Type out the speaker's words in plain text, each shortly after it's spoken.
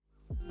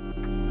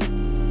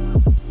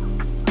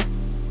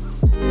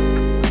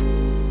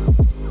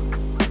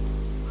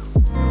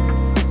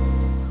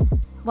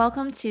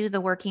Welcome to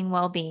The Working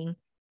Wellbeing.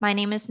 My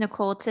name is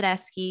Nicole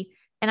Tedeschi,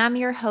 and I'm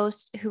your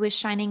host who is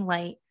shining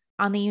light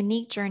on the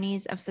unique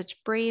journeys of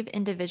such brave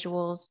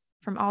individuals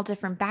from all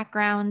different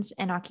backgrounds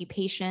and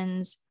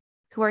occupations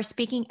who are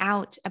speaking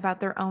out about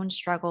their own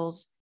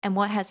struggles and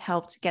what has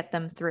helped get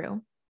them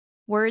through.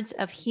 Words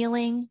of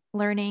healing,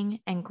 learning,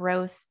 and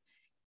growth.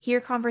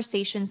 Hear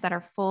conversations that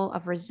are full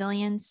of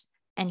resilience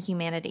and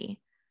humanity.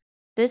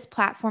 This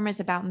platform is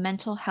about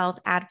mental health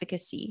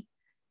advocacy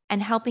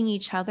and helping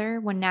each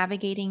other when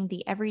navigating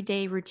the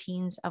everyday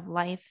routines of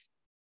life,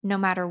 no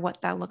matter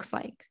what that looks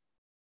like.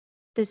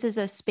 This is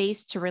a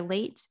space to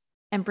relate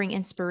and bring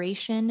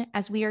inspiration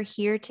as we are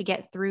here to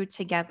get through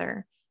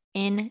together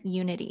in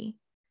unity.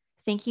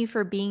 Thank you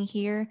for being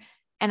here,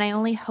 and I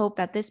only hope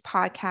that this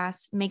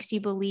podcast makes you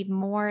believe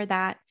more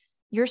that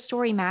your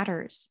story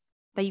matters,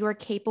 that you are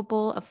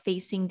capable of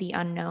facing the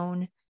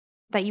unknown,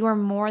 that you are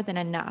more than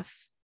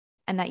enough,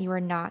 and that you are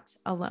not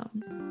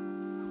alone.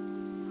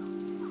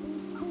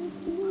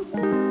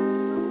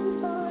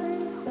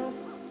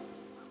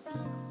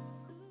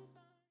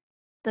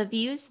 The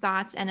views,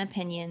 thoughts, and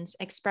opinions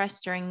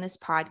expressed during this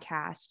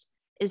podcast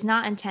is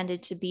not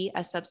intended to be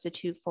a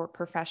substitute for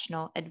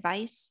professional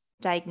advice,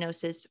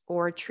 diagnosis,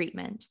 or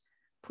treatment.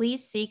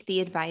 Please seek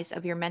the advice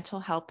of your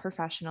mental health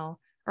professional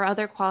or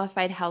other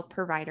qualified health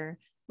provider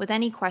with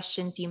any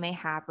questions you may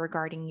have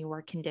regarding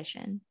your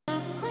condition.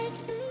 All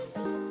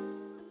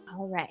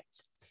right.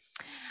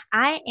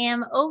 I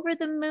am over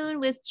the moon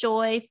with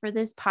joy for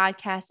this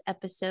podcast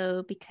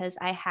episode because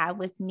I have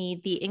with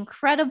me the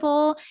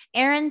incredible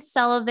Erin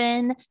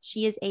Sullivan.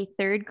 She is a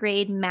third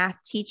grade math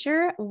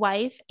teacher,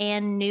 wife,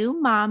 and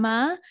new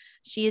mama.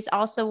 She is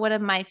also one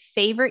of my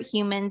favorite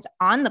humans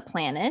on the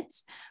planet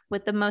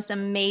with the most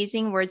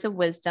amazing words of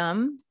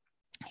wisdom.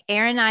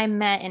 Erin and I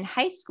met in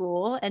high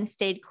school and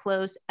stayed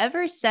close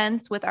ever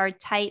since with our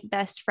tight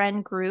best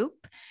friend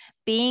group.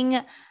 Being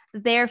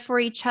there for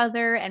each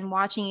other and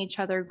watching each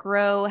other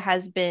grow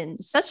has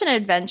been such an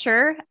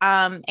adventure.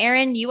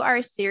 Erin, you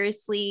are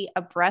seriously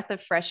a breath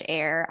of fresh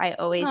air. I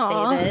always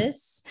say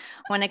this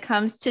when it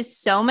comes to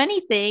so many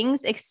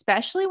things,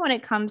 especially when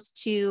it comes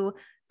to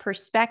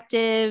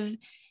perspective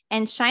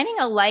and shining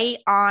a light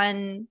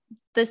on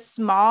the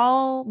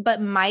small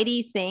but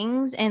mighty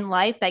things in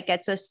life that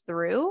gets us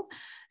through.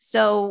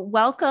 So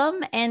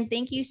welcome, and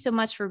thank you so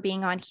much for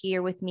being on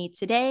here with me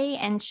today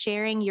and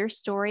sharing your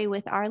story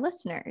with our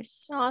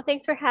listeners. Oh,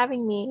 thanks for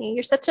having me.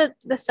 You're such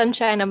the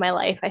sunshine of my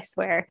life, I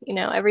swear. You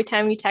know, every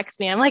time you text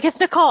me, I'm like, it's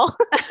Nicole.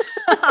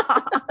 You're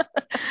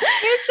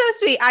so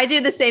sweet. I do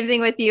the same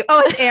thing with you.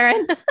 Oh, it's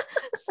Erin.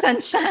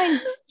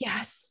 Sunshine.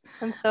 Yes.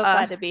 I'm so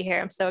glad to be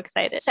here. I'm so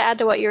excited. To add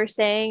to what you were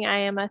saying, I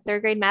am a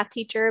third grade math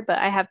teacher, but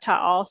I have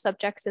taught all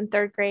subjects in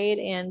third grade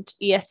and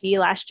ESE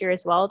last year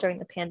as well during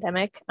the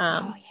pandemic.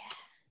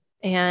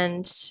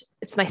 And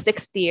it's my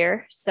 6th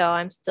year, so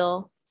I'm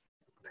still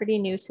pretty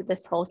new to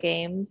this whole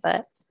game,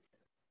 but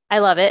I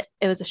love it.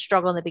 It was a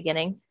struggle in the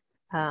beginning,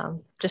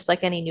 just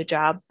like any new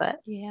job, but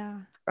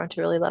I've grown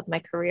to really love my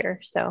career.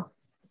 So,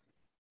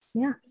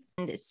 yeah.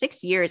 And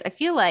 6 years, I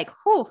feel like,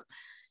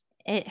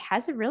 it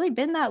hasn't really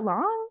been that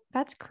long.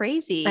 That's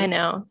crazy. I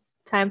know.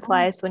 Time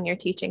flies when you're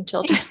teaching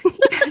children.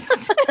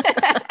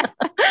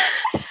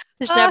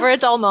 There's never a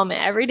dull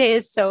moment. Every day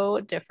is so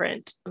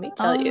different. Let me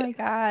tell you. Oh my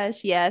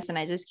gosh. Yes. And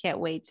I just can't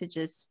wait to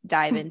just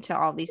dive into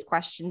all these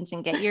questions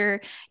and get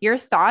your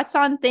thoughts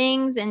on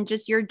things and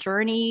just your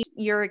journey,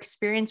 your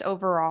experience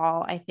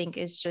overall, I think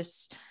is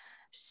just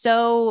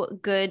so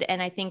good.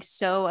 And I think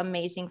so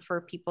amazing for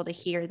people to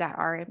hear that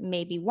are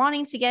maybe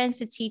wanting to get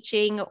into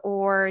teaching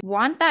or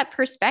want that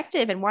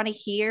perspective and want to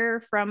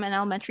hear from an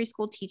elementary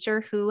school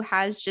teacher who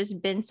has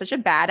just been such a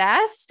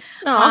badass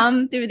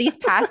through these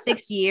past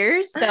 6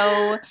 years.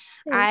 So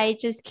I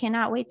just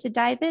cannot wait to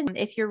dive in.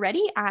 If you're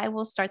ready, I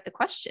will start the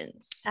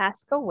questions. Ask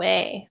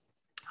away.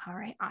 All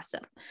right.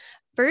 Awesome.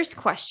 First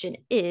question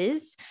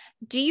is,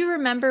 do you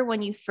remember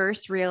when you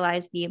first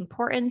realized the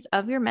importance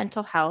of your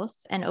mental health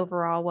and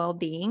overall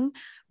well-being?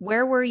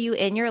 Where were you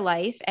in your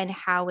life and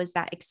how was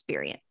that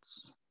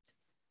experience?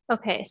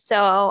 Okay.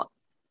 So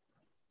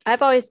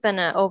I've always been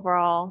an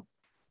overall,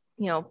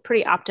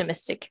 pretty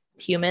optimistic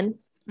human.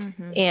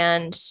 Mm-hmm.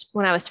 And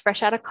when I was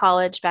fresh out of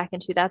college back in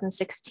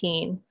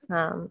 2016,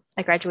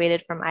 I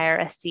graduated from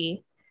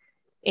IRSC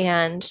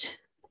and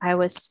I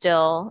was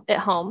still at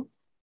home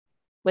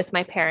with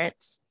my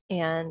parents.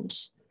 And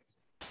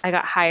I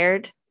got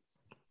hired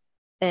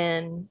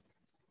and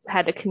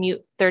had to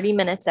commute 30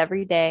 minutes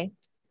every day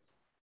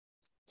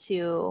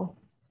to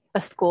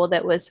a school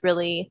that was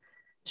really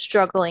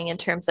struggling in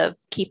terms of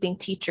keeping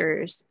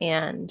teachers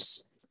and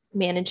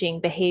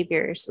managing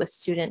behaviors with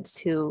students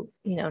who,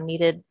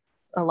 needed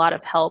a lot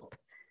of help.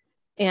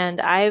 And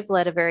I've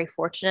led a very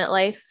fortunate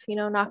life,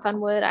 knock on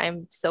wood.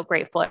 I'm so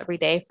grateful every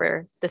day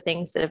for the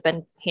things that have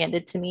been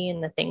handed to me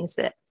and the things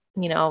that,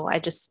 I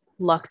just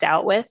lucked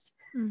out with.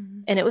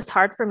 Mm-hmm. And it was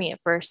hard for me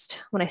at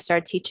first when I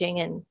started teaching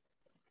and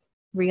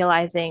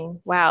realizing,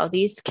 wow,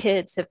 these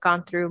kids have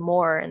gone through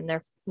more in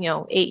their,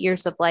 8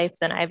 years of life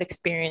than I've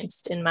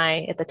experienced in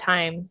my, at the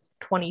time,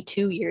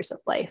 22 years of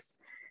life.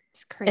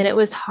 It's crazy. And it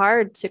was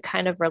hard to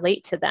kind of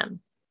relate to them.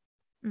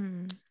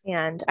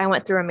 And I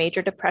went through a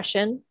major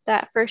depression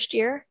that first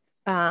year.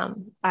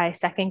 I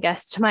second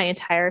guessed my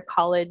entire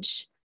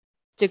college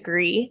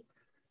degree.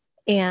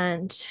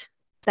 And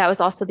that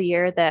was also the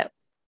year that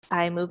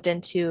I moved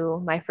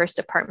into my first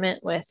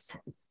apartment with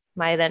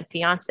my then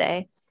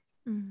fiance.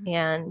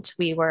 And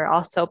we were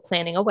also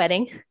planning a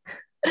wedding.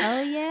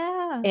 Oh,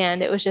 yeah.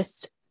 And it was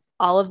just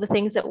all of the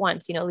things at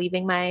once, you know,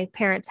 leaving my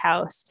parents'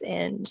 house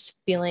and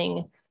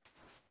feeling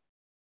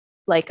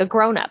like a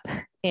grown-up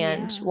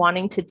and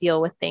wanting to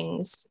deal with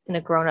things in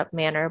a grown-up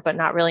manner, but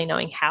not really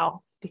knowing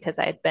how, because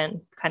I had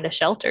been kind of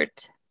sheltered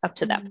up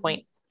to that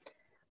point.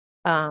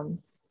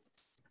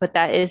 But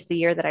that is the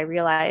year that I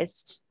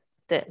realized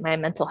that my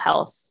mental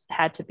health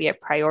had to be a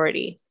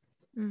priority.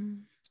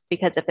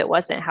 Because if it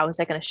wasn't, how was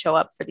I going to show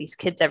up for these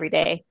kids every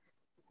day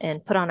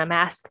and put on a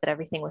mask that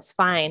everything was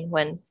fine,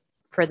 when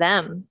for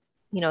them,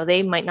 you know,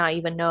 they might not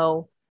even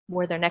know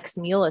where their next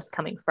meal is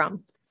coming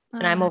from.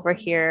 And I'm over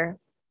here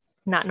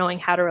not knowing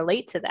how to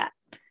relate to that.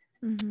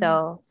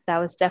 So that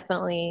was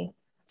definitely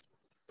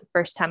the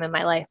first time in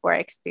my life where I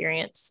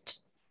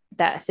experienced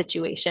that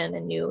situation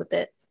and knew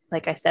that,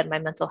 like I said, my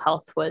mental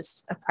health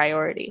was a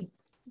priority.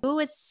 Oh,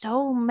 it's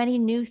so many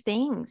new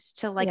things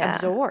to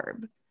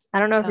absorb. I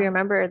don't know if you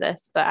remember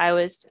this, but I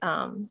was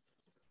on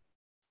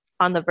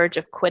the verge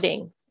of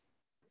quitting.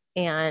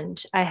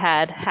 And I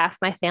had half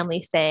my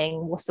family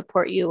saying, we'll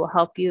support you, we'll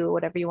help you,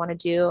 whatever you want to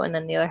do. And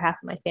then the other half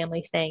of my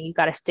family saying, you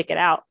got to stick it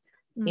out.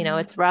 You know,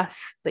 it's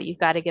rough, but you've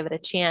got to give it a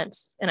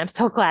chance. And I'm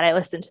so glad I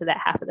listened to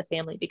that half of the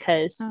family,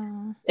 because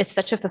it's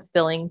such a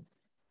fulfilling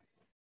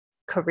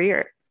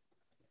career.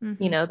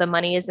 You know, the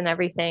money isn't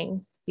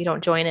everything. You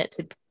don't join it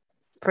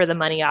for the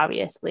money,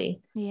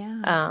 obviously.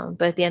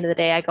 But at the end of the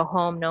day, I go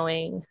home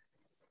knowing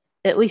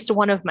at least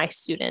one of my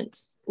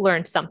students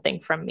learned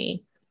something from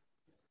me,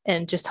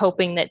 and just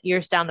hoping that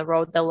years down the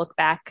road, they'll look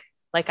back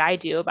like I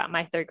do about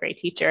my third grade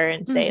teacher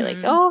and say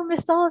like, oh,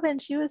 Miss Sullivan,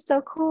 she was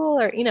so cool,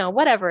 or, you know,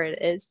 whatever it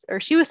is,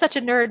 or she was such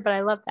a nerd, but I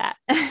love that.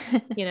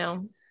 You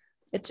know,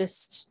 it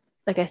just,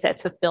 like I said,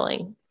 it's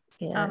fulfilling.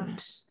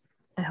 And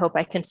I hope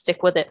I can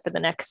stick with it for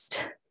the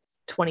next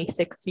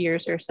 26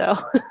 years or so.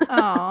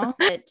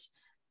 But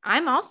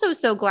I'm also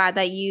so glad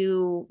that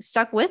you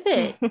stuck with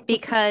it,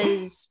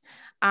 because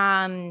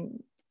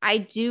I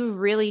do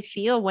really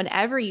feel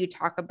whenever you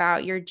talk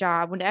about your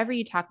job, whenever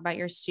you talk about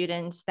your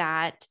students,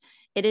 that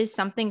it is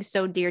something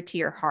so dear to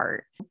your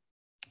heart.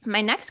 My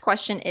next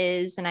question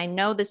is, and I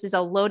know this is a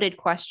loaded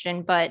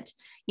question, but,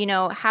 you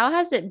know, how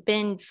has it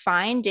been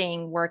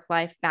finding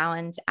work-life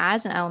balance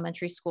as an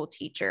elementary school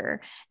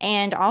teacher?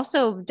 And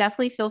also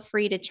definitely feel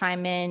free to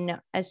chime in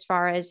as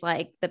far as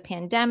like the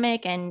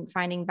pandemic and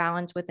finding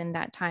balance within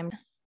that time.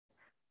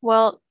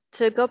 Well,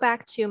 to go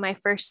back to my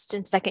first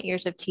and second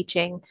years of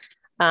teaching,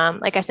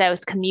 like I said, I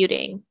was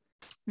commuting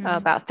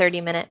about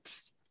 30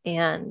 minutes,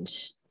 and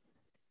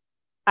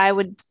I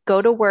would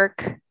go to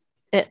work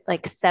at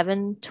like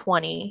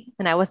 7:20,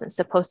 and I wasn't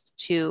supposed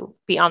to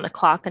be on the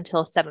clock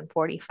until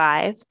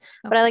 7:45,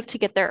 but I like to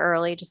get there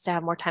early just to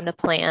have more time to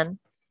plan.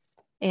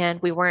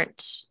 And we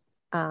weren't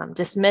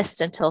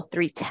dismissed until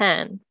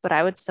 3:10, but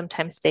I would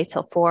sometimes stay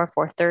till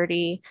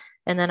 4:30.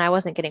 And then I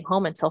wasn't getting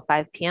home until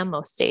 5 p.m.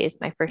 most days,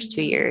 my first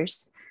 2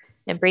 years.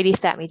 And Brady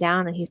sat me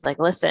down and he's like,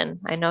 listen,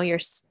 I know you're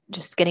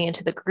just getting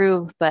into the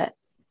groove, but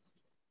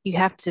you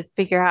have to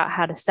figure out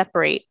how to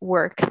separate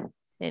work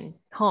and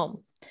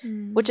home,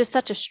 which is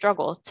such a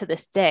struggle to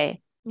this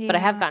day, but I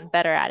have gotten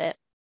better at it.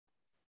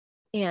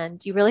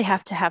 And you really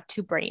have to have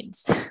two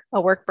brains, a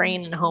work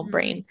brain and a home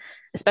brain,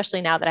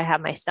 especially now that I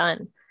have my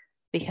son,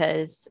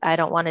 because I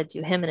don't want to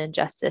do him an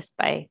injustice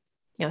by,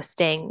 you know,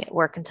 staying at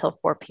work until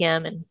 4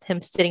 p.m. and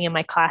him sitting in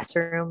my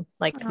classroom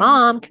like,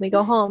 Mom, can we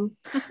go home?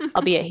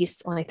 Albeit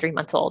he's only 3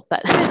 months old,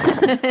 but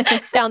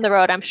down the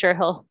road, I'm sure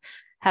he'll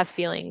have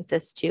feelings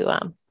as to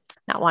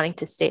not wanting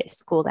to stay at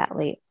school that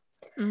late.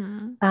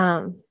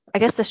 I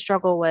guess the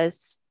struggle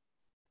was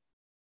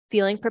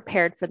feeling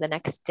prepared for the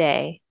next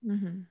day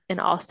and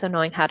also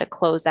knowing how to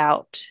close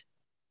out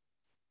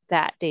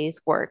that day's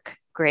work,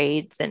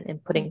 grades,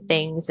 and putting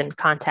things and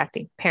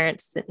contacting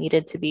parents that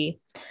needed to be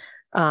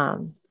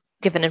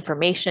given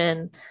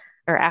information,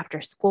 or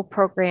after school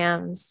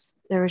programs.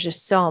 There was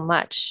just so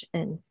much.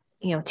 And,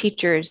 you know,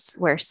 teachers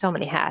wear so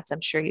many hats.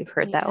 I'm sure you've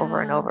heard that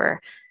over and over.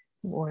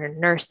 We're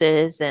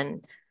nurses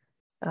and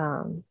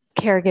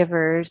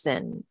caregivers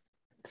and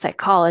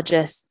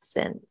psychologists,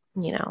 and,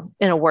 you know,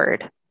 in a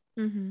word,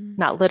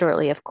 not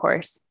literally, of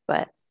course,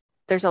 but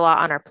there's a lot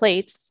on our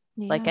plates,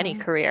 like any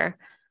career.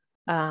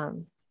 But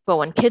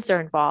when kids are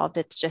involved,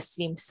 it just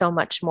seems so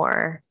much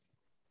more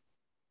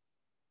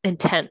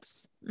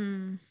intense.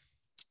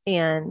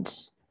 And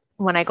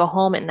when I go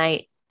home at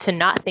night, to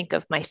not think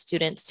of my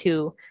students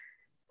who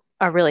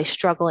are really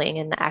struggling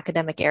in the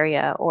academic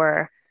area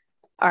or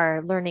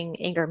are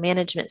learning anger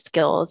management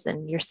skills,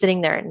 and you're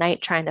sitting there at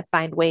night trying to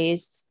find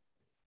ways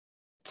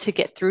to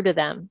get through to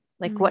them.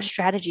 Like, what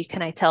strategy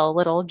can I tell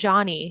little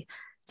Johnny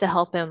to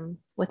help him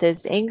with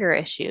his anger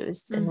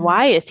issues and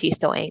why is he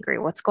so angry?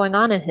 What's going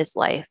on in his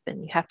life?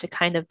 And you have to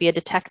kind of be a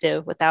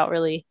detective without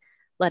really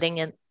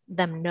letting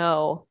them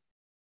know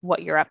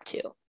what you're up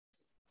to.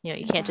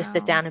 You can't just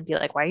sit down and be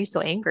like, why are you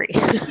so angry?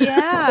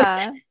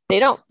 Yeah. They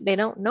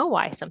don't know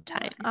why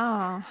sometimes.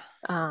 Oh.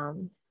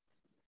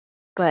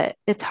 But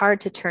it's hard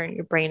to turn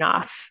your brain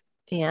off,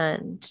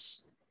 and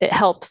it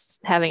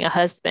helps having a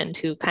husband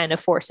who kind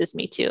of forces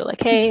me to,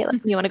 like, hey,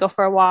 you want to go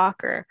for a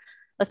walk, or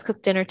let's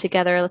cook dinner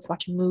together, let's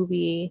watch a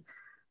movie.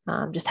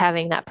 Just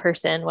having that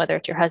person, whether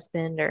it's your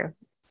husband or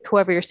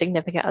whoever your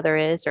significant other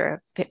is,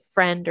 or a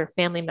friend or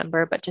family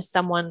member, but just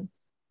someone,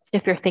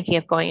 if you're thinking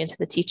of going into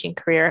the teaching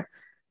career,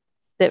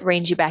 that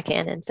reins you back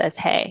in and says,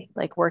 hey,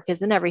 like, work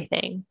isn't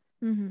everything.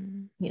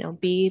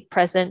 Be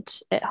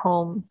present at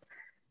home,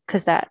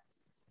 because that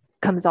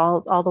comes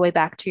all the way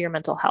back to your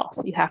mental health.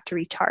 You have to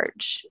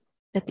recharge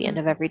at the end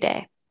of every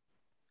day.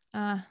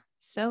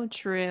 So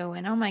true.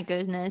 And oh my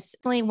goodness,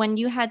 when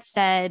you had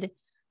said,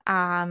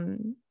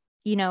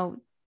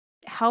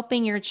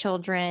 helping your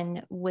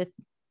children with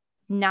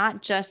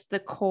not just the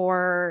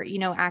core,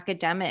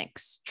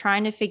 academics,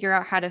 trying to figure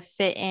out how to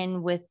fit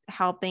in with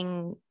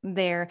helping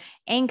their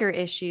anger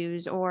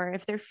issues, or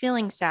if they're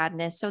feeling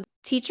sadness. So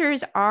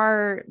teachers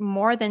are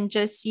more than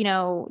just,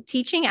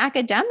 teaching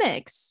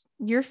academics.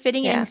 You're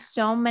fitting in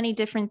so many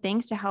different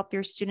things to help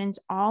your students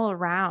all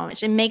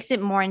around. It makes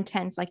it more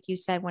intense, like you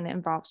said, when it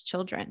involves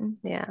children.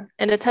 Yeah.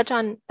 And to touch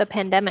on the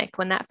pandemic,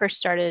 when that first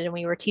started and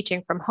we were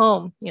teaching from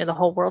home, the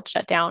whole world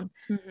shut down.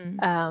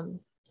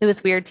 It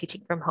was weird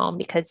teaching from home,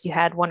 because you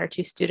had one or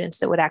two students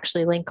that would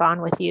actually link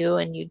on with you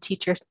and you'd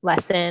teach your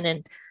lesson.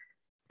 And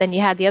then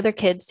you had the other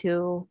kids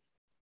who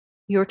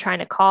you were trying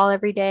to call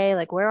every day,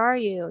 like, where are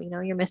you?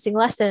 You're missing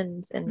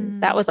lessons.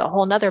 And that was a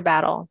whole nother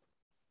battle.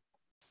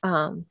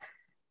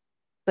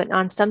 But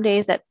on some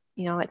days at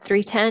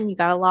 3:10, you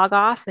got to log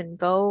off and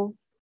go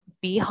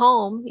be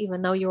home,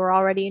 even though you were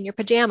already in your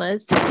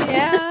pajamas.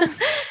 Yeah.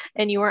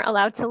 And you weren't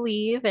allowed to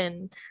leave.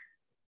 And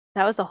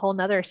that was a whole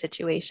nother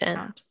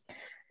situation.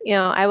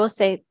 I will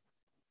say,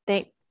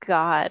 thank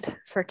God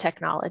for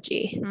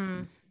technology,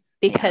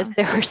 because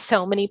there were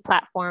so many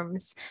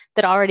platforms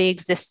that already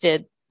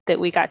existed that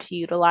we got to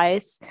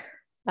utilize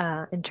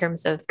in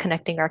terms of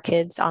connecting our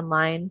kids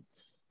online.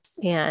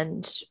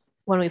 And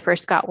when we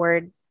first got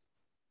word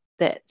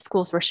that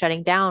schools were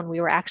shutting down,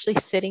 we were actually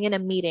sitting in a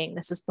meeting.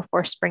 This was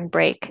before spring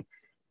break.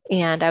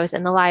 And I was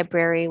in the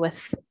library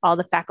with all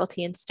the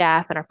faculty and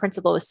staff, and our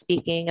principal was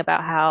speaking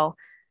about how,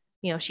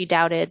 she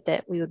doubted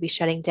that we would be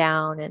shutting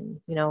down. And,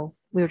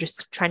 we were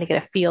just trying to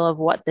get a feel of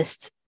what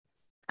this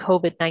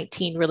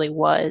COVID-19 really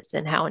was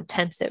and how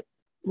intense it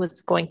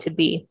was going to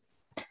be.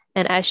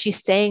 And as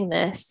she's saying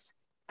this,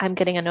 I'm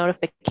getting a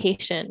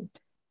notification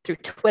through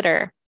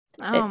Twitter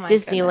that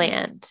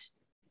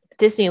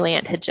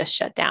Disneyland had just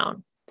shut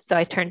down. So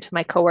I turned to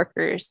my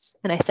coworkers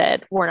and I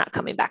said, we're not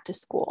coming back to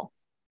school.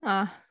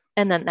 And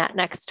then that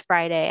next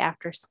Friday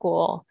after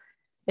school,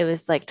 it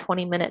was like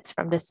 20 minutes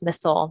from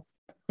dismissal,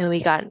 and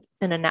we got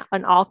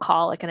an all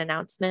call, like an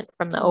announcement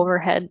from the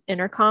overhead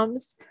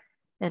intercoms.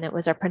 And it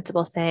was our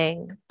principal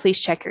saying,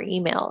 please check your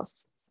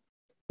emails.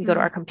 We go to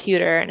our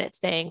computer and it's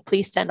saying,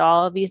 please send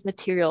all of these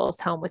materials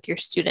home with your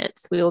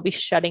students. We will be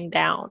shutting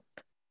down.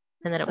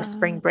 And then it was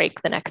spring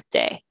break the next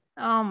day.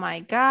 Oh my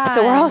God.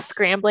 So we're all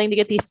scrambling to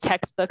get these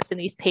textbooks and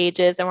these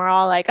pages. And we're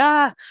all like,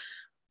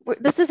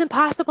 this is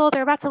impossible.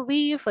 They're about to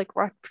leave. Like,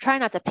 we're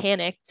trying not to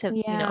panic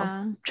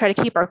to, try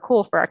to keep our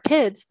cool for our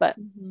kids, but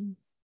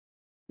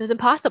it was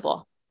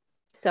impossible.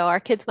 So our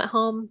kids went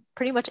home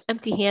pretty much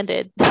empty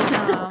handed.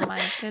 Oh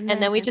my goodness.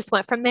 And then we just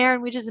went from there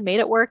and we just made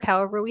it work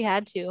however we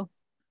had to.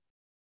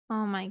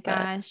 Oh my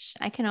gosh.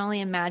 I can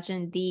only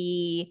imagine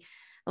the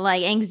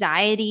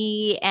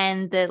anxiety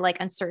and the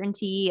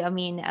uncertainty. I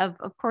mean, of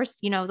course,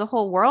 the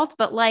whole world,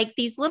 but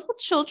these little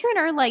children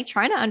are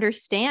trying to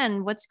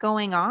understand what's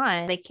going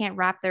on. They can't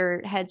wrap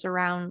their heads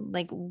around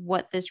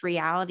what this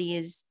reality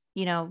is,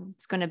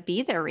 it's going to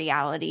be their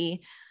reality.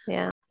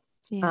 Yeah.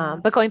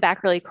 But going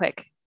back really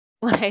quick,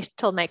 when I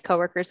told my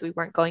coworkers we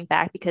weren't going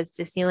back because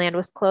Disneyland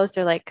was closed,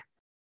 they're like,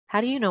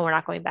 how do you know we're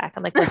not going back?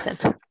 I'm like, listen,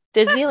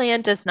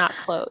 Disneyland does not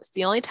close.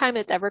 The only time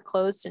it's ever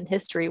closed in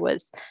history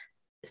was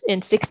in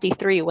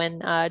 1963 when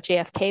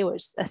JFK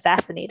was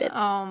assassinated.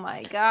 Oh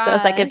my God. So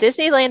it's like, if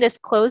Disneyland is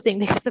closing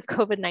because of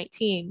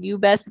COVID-19, you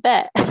best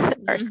bet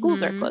our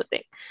schools are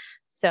closing.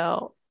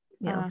 So,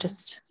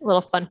 just a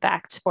little fun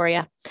fact for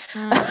you.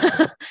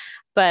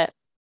 But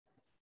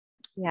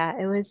yeah,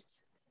 it was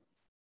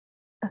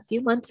a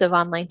few months of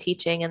online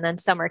teaching, and then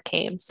summer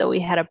came. So we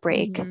had a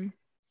break. And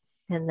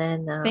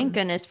then thank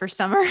goodness for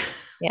summer.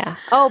 Yeah.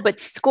 Oh, but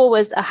school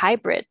was a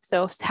hybrid.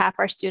 So half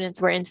our students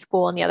were in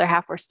school and the other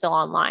half were still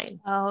online.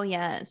 Oh,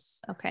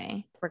 yes.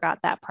 Okay.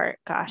 Forgot that part.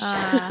 Gosh.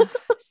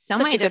 So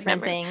many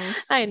different things.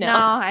 I know. No,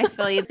 I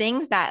feel you.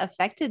 Things that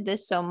affected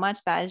this so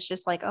much that is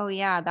just like, oh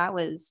yeah, that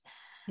was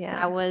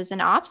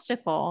an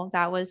obstacle.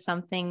 That was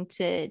something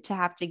to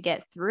have to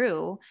get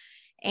through.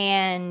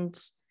 And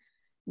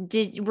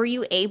were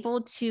you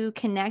able to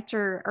connect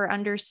or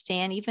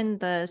understand even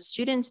the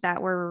students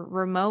that were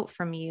remote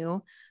from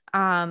you?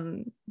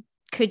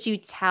 Could you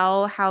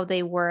tell how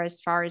they were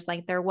as far as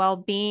like their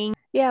well-being?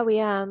 Yeah,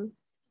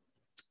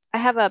 I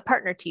have a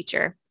partner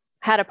teacher,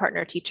 had a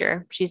partner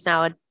teacher.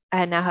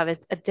 I now have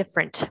a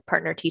different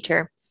partner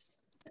teacher.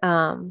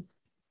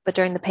 But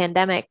during the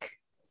pandemic,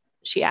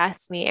 she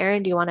asked me,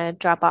 Erin, do you want to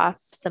drop off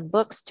some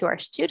books to our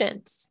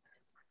students?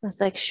 I was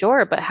like,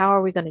 sure, but how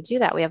are we going to do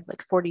that? We have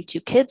like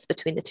 42 kids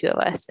between the two of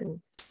us. And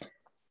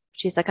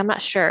she's like, I'm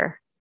not sure.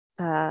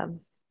 And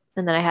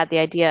then I had the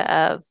idea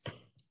of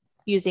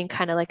using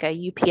kind of like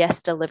a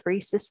UPS delivery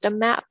system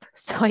map.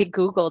 So I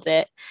Googled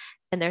it,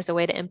 and there's a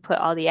way to input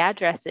all the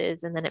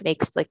addresses, and then it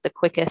makes like the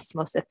quickest,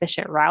 most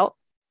efficient route.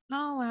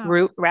 Oh,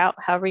 wow. Route,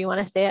 however you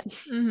want to say it.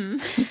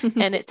 Mm-hmm.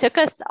 And it took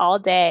us all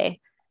day,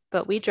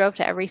 but we drove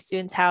to every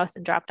student's house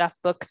and dropped off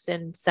books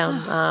in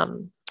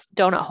some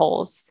donut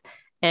holes.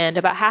 And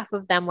about half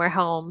of them were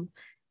home.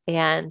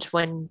 And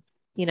when,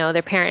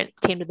 their parent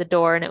came to the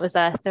door and it was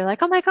us, they're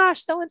like, oh my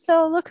gosh,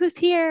 so-and-so, look who's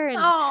here.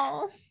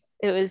 And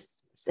it was,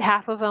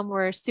 half of them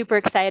were super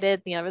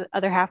excited. The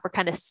other half were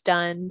kind of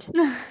stunned.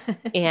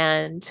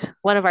 And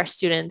one of our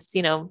students,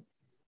 a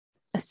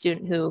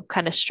student who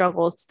kind of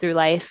struggles through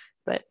life,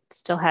 but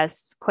still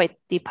has quite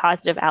the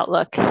positive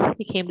outlook.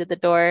 He came to the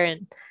door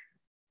and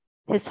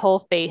his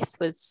whole face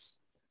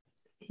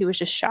he was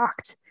just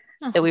shocked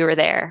that we were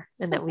there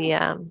and that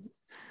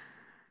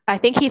I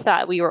think he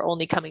thought we were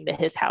only coming to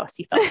his house.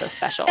 He felt so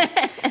special.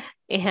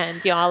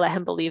 And, I'll let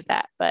him believe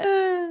that. But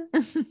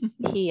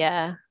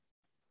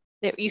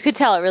you could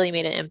tell it really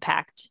made an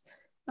impact.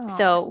 Aww.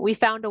 So we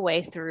found a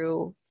way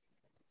through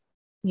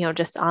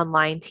just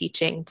online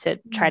teaching to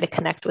try to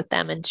connect with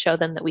them and show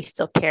them that we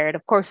still cared.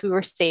 Of course, we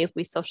were safe.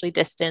 We socially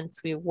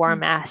distanced. We wore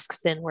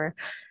masks and we're,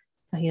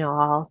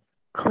 all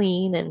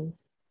clean and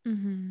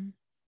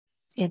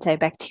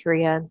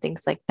antibacteria and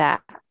things like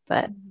that.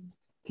 But,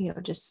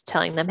 just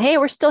telling them, hey,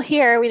 we're still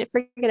here. We didn't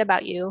forget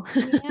about you.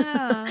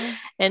 Yeah.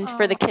 And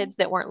for the kids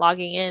that weren't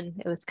logging in,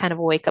 it was kind of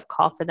a wake-up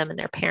call for them and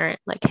their parent.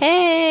 Like,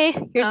 hey,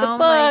 here's a book.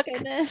 My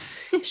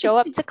goodness. Show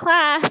up to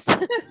class.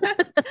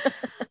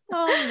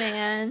 Oh,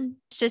 man.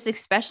 It's just,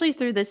 especially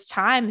through this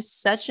time,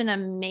 such an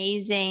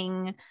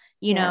amazing,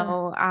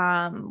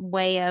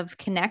 way of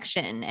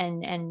connection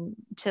and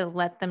to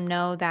let them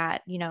know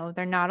that,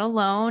 they're not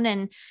alone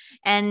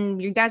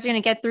and you guys are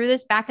going to get through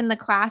this back in the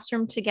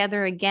classroom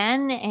together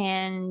again.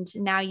 And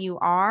now you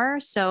are.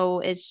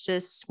 So it's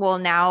just, well,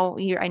 now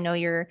I know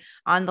you're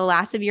on the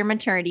last of your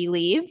maternity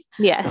leave.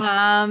 Yes.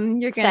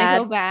 You're going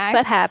to go back.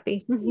 But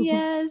happy.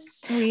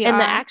 Yes,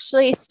 that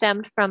actually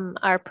stemmed from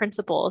our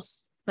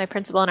principals. My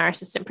principal and our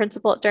assistant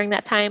principal during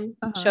that time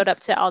showed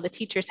up to all the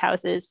teachers'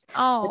 houses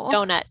with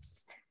donuts,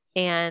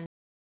 and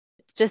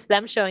just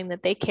them showing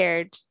that they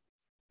cared,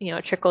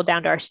 trickled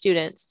down to our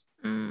students,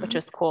 which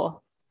was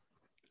cool.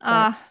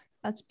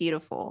 That's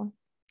beautiful.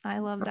 I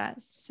love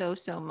that so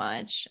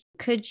much.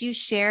 Could you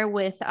share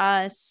with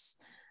us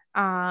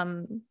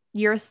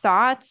your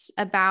thoughts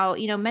about,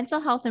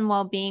 mental health and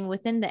well-being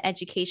within the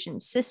education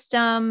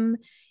system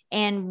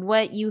and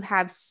what you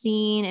have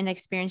seen and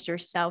experienced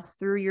yourself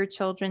through the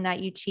children that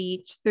you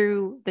teach?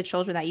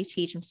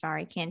 I'm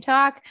sorry, I can't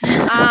talk.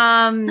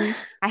 I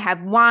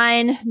have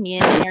wine. Me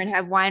and Erin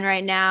have wine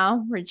right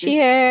now.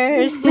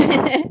 Cheers.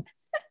 Speaking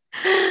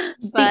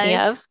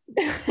of.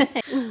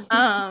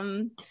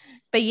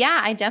 But yeah,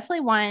 I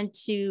definitely wanted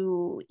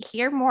to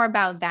hear more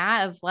about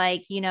that, of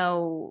like,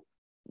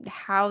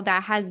 how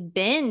that has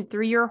been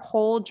through your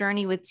whole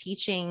journey with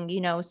teaching,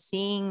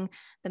 seeing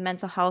the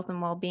mental health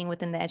and well-being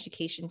within the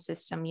education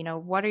system.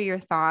 What are your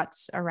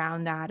thoughts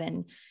around that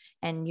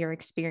and your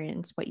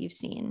experience, what you've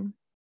seen?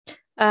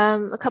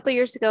 A couple of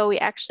years ago, we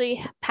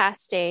actually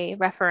passed a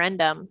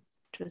referendum,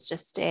 which was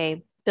just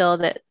a bill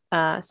that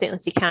St.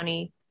 Lucie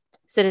County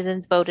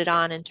citizens voted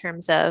on in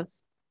terms of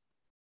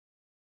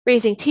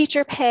raising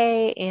teacher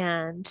pay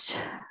and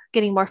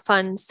getting more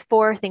funds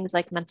for things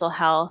like mental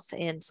health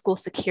and school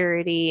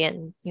security.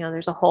 And,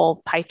 there's a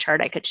whole pie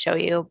chart I could show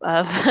you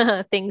of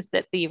things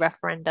that the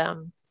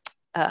referendum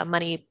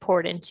money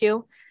poured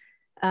into.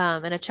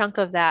 And a chunk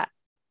of that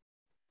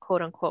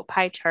quote unquote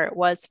pie chart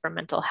was for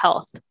mental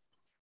health.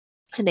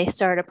 And they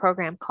started a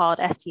program called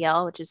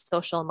SEL, which is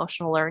social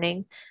emotional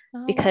learning,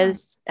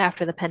 because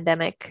after the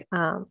pandemic,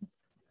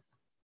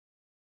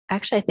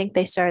 actually, I think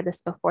they started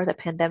this before the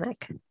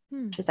pandemic,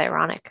 which is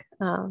ironic.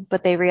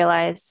 But they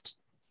realized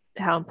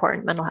how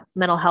important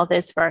mental health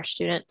is for our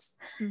students.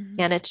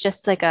 And it's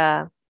just like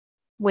a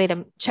way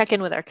to check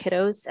in with our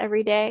kiddos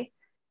every day.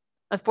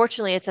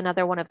 Unfortunately, it's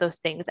another one of those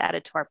things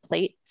added to our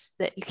plates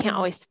that you can't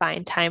always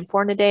find time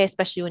for in a day,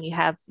 especially when you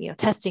have,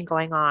 testing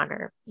going on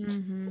or,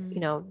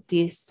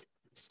 these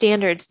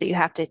standards that you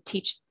have to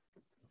teach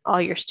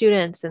all your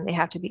students and they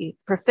have to be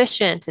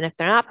proficient. And if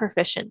they're not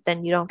proficient,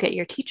 then you don't get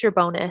your teacher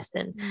bonus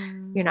and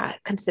you're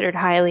not considered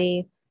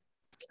highly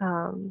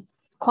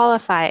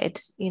qualified.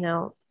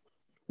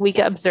 We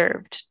get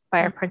observed by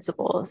our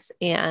principals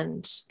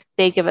and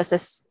they give us a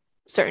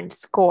certain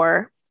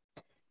score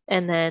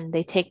And then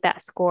they take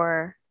that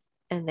score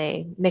and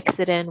they mix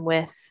it in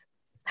with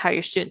how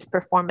your students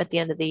perform at the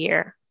end of the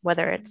year,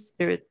 whether it's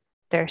through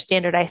their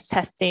standardized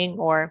testing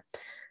or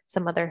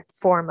some other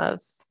form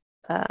of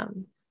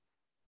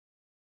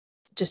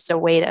just a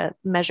way to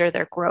measure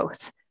their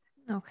growth.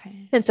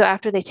 Okay. And so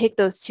after they take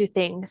those two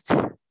things,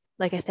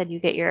 like I said, you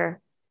get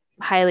your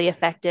highly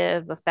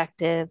effective,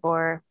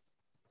 or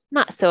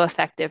not so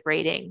effective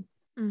rating.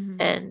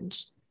 Mm-hmm.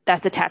 And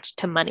that's attached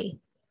to money.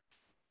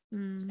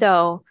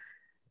 So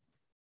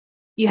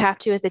you have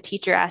to, as a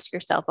teacher, ask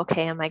yourself,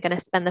 okay, am I going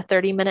to spend the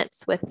 30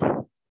 minutes with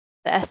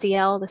the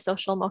SEL, the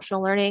social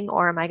emotional learning,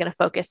 or am I going to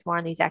focus more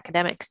on these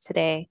academics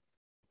today?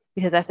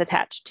 Because that's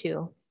attached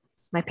to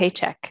my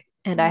paycheck.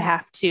 And I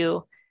have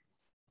to,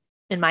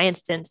 in my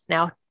instance,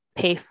 now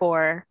pay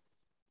for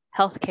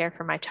healthcare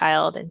for my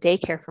child and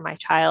daycare for my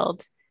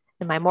child.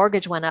 And my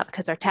mortgage went up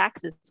because our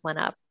taxes went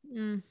up.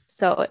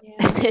 So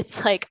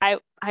it's like,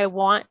 I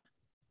want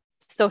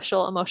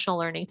social emotional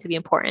learning to be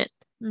important.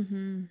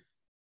 Mm-hmm.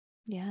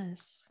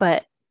 Yes.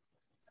 But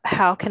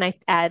how can I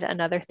add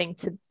another thing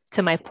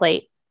to my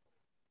plate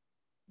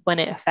when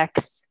it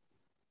affects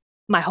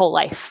my whole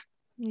life?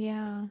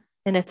 Yeah.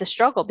 And it's a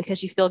struggle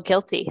because you feel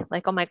guilty.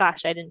 Like, oh my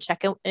gosh, I didn't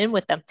check in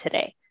with them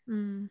today.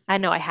 I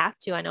know I have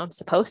to, I know I'm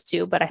supposed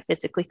to, but I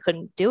physically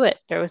couldn't do it.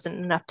 There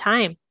wasn't enough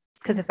time.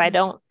 Because if I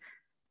don't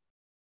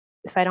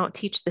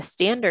teach the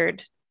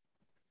standard,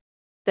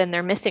 then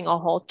they're missing a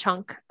whole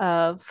chunk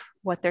of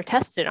what they're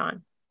tested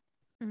on.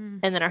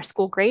 And then our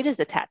school grade is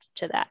attached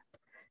to that.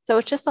 So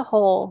it's just a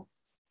whole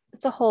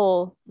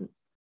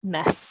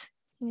mess.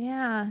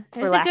 Yeah.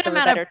 There's a good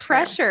amount of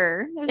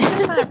pressure. There's a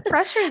good amount of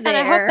pressure there. And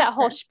I hope that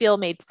whole spiel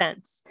made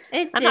sense.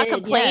 I'm not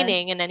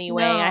complaining in any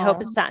way. No. I hope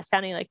it's not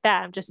sounding like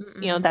that. I'm just,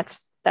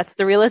 that's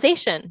the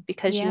realization,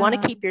 because you want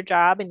to keep your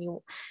job and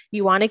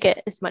you want to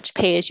get as much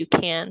pay as you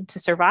can to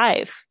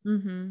survive.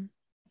 And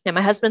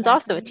my husband's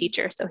also a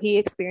teacher, so he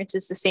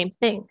experiences the same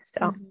thing.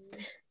 So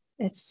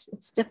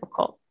it's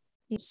difficult.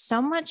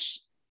 So much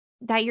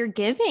that you're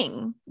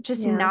giving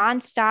just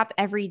nonstop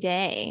every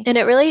day. And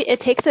it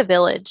takes a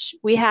village.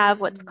 We have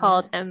what's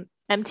called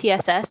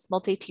MTSS,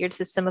 multi-tiered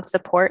system of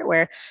support,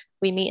 where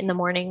we meet in the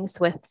mornings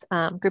with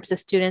groups of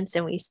students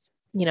and we,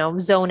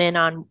 zone in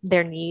on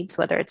their needs,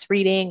 whether it's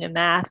reading and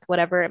math,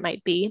 whatever it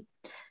might be.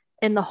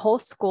 And the whole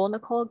school,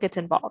 Nicole, gets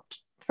involved,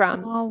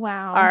 from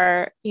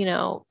our,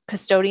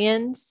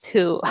 custodians,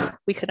 who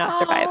we could not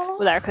survive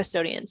with our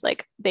custodians.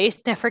 Like, they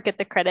never get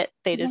the credit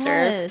they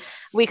deserve.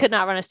 We could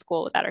not run a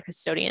school without our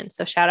custodians.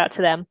 So shout out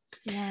to them.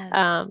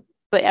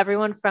 But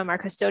everyone from our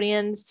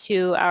custodians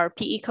to our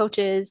PE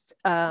coaches,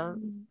 our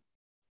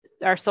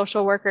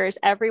social workers,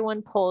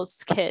 everyone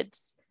pulls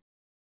kids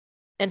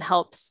and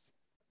helps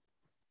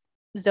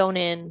zone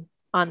in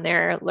on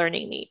their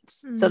learning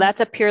needs. So that's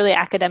a purely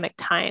academic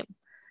time.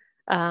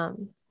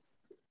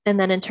 And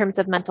then in terms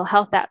of mental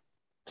health, that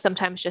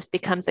sometimes just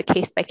becomes a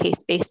case-by-case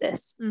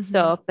basis.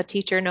 So if a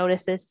teacher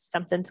notices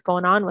something's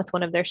going on with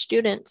one of their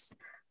students,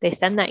 they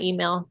send that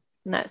email,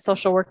 and that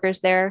social worker's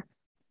there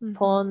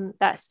pulling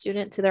that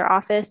student to their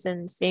office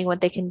and seeing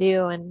what they can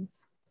do. And,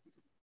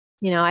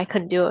 I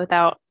couldn't do it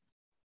without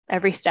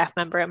every staff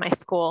member at my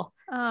school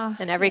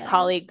and every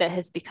colleague that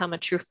has become a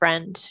true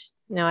friend.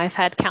 I've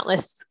had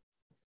countless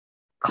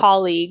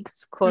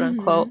colleagues, quote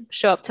unquote,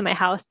 show up to my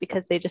house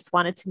because they just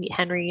wanted to meet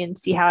Henry and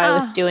see how I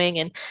was doing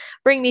and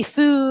bring me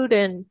food.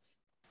 And,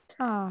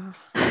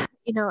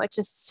 it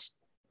just,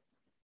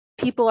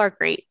 people are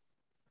great.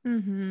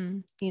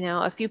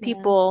 A few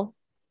people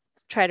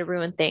try to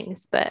ruin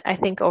things, but I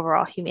think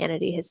overall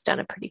humanity has done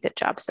a pretty good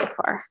job so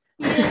far.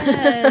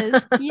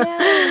 Yes.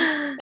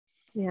 Yes.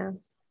 Yeah.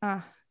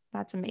 Oh,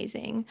 that's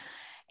amazing.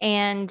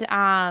 And,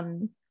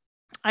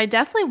 I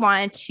definitely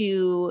wanted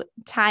to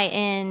tie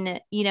in,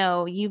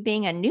 you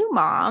being a new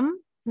mom.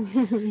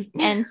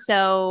 And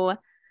so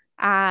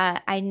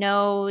I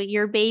know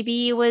your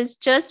baby was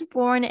just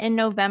born in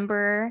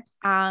November,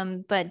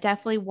 but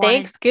definitely wanted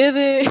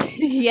Thanksgiving.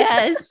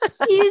 Yes,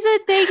 he's a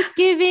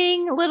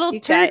Thanksgiving little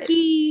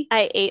turkey.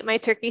 I ate my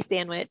turkey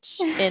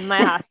sandwich in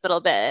my hospital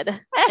bed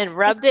and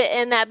rubbed it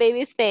in that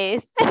baby's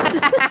face.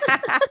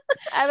 I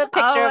have a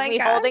picture of me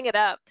holding it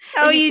up.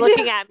 And he's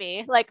looking at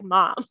me like,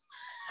 Mom,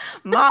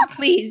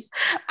 please.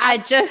 I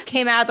just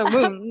came out of the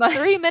womb.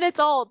 3 minutes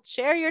old.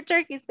 Share your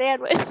turkey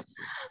sandwich.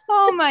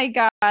 Oh my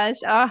gosh.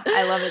 Oh,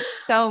 I love it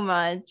so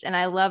much. And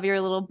I love your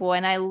little boy.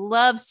 And I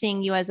love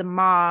seeing you as a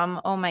mom.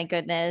 Oh my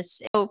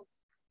goodness. So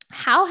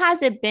how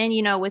has it been,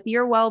 with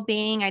your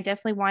well-being? I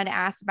definitely wanted to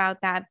ask about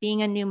that,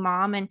 being a new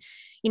mom, and,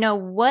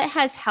 what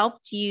has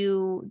helped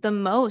you the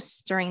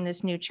most during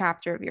this new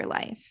chapter of your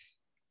life?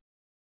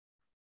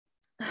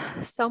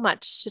 So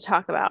much to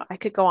talk about. I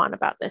could go on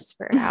about this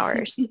for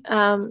hours.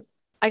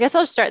 I guess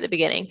I'll start at the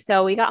beginning.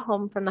 So we got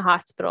home from the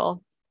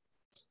hospital,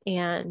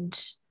 and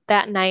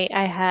that night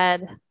I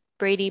had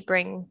Brady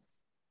bring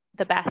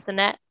the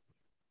bassinet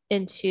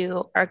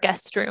into our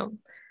guest room,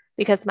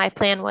 because my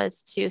plan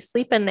was to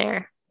sleep in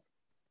there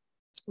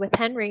with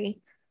Henry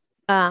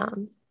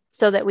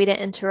so that we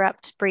didn't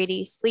interrupt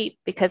Brady's sleep,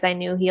 because I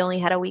knew he only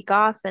had a week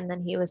off and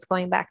then he was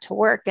going back to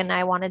work, and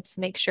I wanted to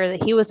make sure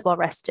that he was well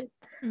rested.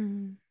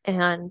 And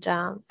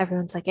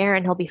everyone's like,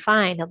 Erin, he'll be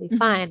fine. He'll be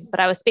fine. But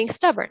I was being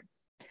stubborn.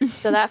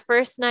 So that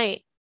first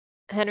night,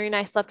 Henry and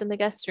I slept in the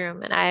guest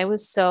room, and I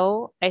was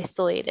so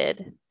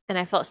isolated and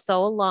I felt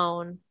so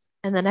alone.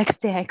 And the next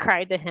day I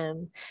cried to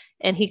him,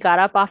 and he got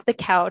up off the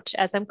couch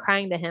as I'm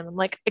crying to him. I'm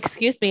like,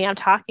 excuse me, I'm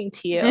talking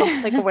to you.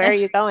 Like, where are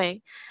you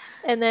going?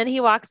 And then he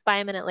walks by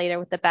a minute later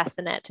with the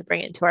bassinet to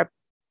bring it into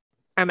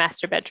our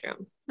master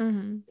bedroom.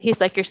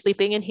 He's like, you're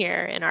sleeping in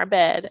here in our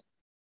bed.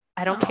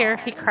 I don't care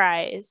if he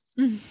cries.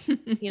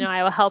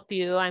 I will help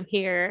you. I'm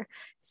here.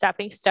 Stop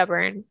being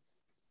stubborn.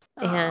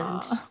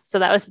 And so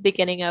that was the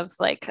beginning of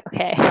like,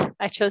 okay,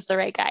 I chose the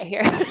right guy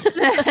here.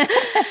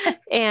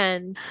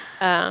 And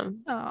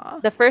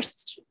the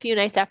first few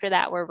nights after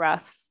that were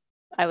rough.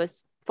 I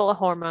was full of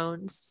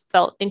hormones,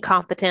 felt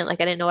incompetent,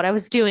 like I didn't know what I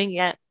was doing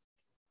yet.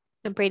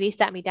 And Brady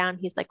sat me down.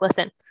 He's like,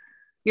 listen,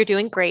 you're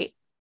doing great.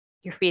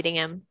 You're feeding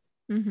him.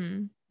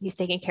 He's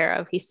taken care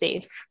of. He's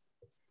safe.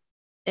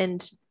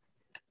 And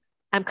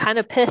I'm kind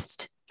of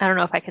pissed. I don't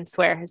know if I can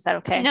swear. Is that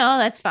okay? No,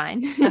 that's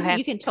fine. Okay.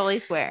 You can totally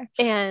swear.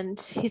 And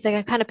he's like,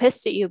 I'm kind of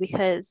pissed at you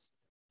because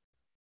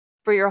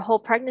for your whole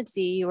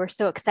pregnancy, you were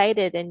so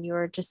excited and you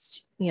were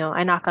just,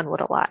 I knock on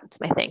wood a lot. It's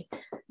my thing.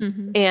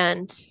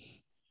 And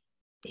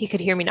he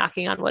could hear me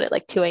knocking on wood at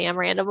like 2 a.m.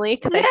 randomly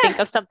because I think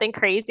of something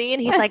crazy.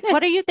 And he's like,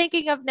 what are you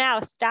thinking of now?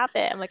 Stop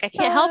it. I'm like, I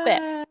can't help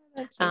it.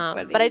 That's so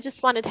funny. But I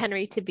just wanted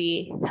Henry to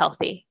be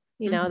healthy.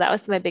 That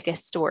was my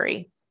biggest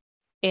story.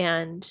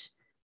 And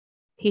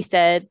he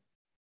said,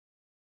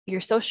 you're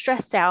so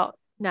stressed out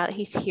now that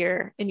he's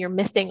here, and you're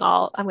missing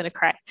I'm going to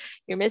cry.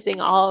 You're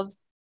missing all of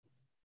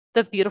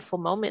the beautiful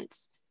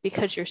moments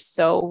because you're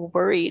so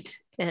worried.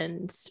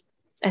 And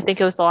I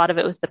think a lot of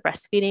it was the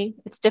breastfeeding.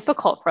 It's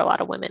difficult for a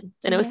lot of women,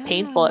 and it was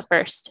painful at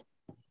first.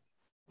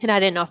 And I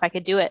didn't know if I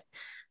could do it,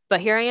 but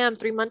here I am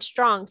 3 months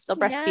strong, still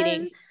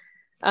breastfeeding.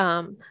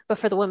 But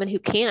for the women who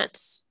can't,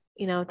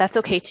 that's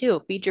okay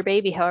too. Feed your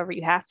baby however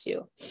you have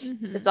to,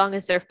 as long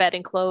as they're fed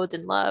and clothed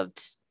and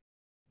loved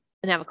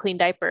and have a clean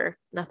diaper,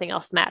 nothing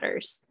else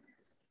matters.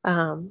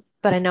 But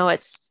I know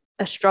it's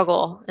a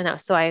struggle.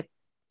 And so I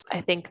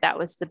think that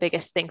was the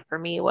biggest thing for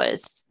me,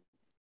 was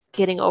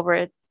getting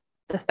over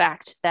the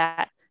fact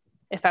that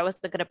if I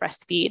wasn't going to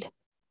breastfeed,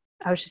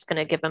 I was just going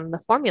to give him the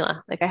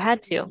formula. Like I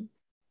had to,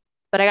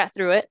 but I got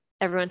through it.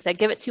 Everyone said,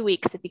 give it 2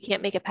 weeks. If you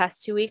can't make it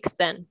past 2 weeks,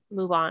 then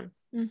move on.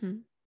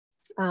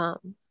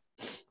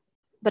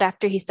 But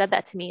after he said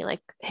that to me,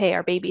 like, hey,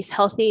 our baby's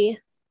healthy.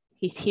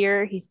 He's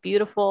here. He's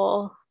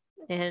beautiful.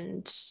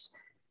 And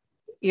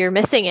you're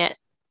missing it.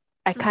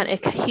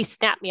 He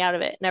snapped me out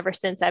of it. And ever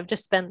since, I've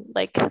just been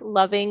like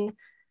loving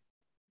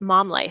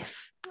mom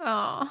life.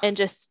 And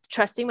just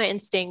trusting my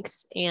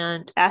instincts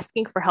and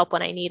asking for help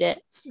when I need it,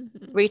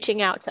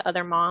 reaching out to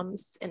other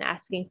moms and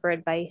asking for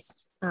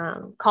advice,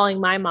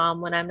 calling my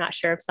mom when I'm not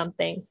sure of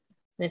something.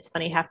 And it's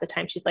funny, half the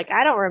time she's like,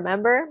 I don't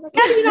remember. I'm like,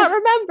 how do you not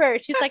remember?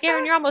 She's like,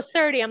 Erin, you're almost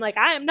 30. I'm like,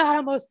 I am not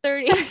almost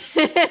 30.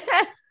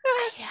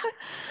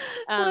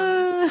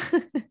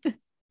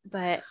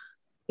 But,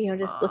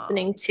 just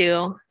listening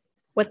to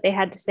what they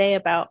had to say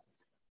about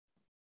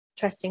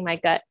trusting my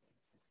gut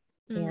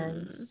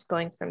and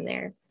going from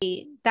there.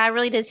 That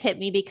really does hit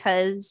me,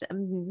 because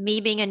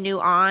me being a new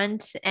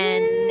aunt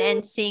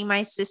and seeing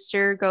my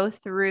sister go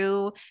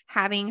through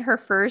having her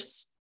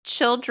first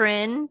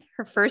children,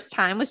 her first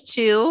time was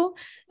 2.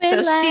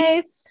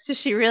 So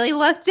she really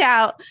lucked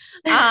out.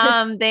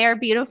 They are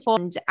beautiful.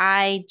 And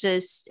I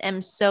just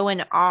am so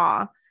in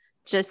awe,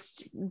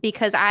 just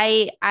because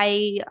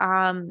me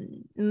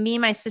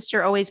and my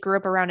sister always grew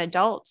up around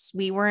adults.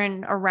 We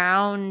weren't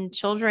around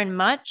children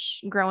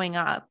much growing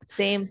up.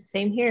 Same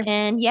here.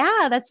 And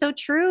yeah, that's so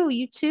true.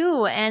 You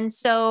too. And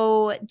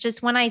so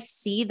just when I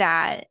see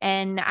that,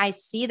 and I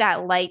see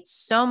that light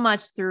so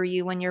much through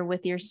you when you're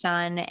with your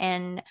son,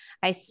 and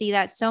I see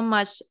that so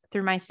much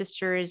through my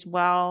sister as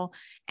well,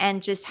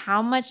 and just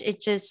how much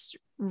it just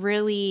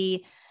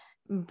really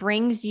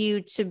brings you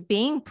to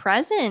being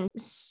present,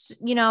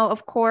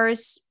 of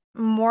course,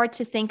 more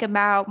to think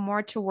about,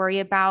 more to worry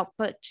about,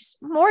 but just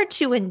more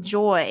to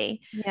enjoy.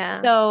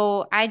 Yeah.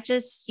 So I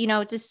just,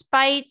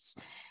 despite,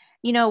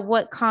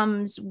 what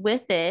comes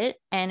with it.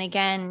 And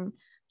again,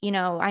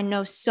 I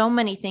know so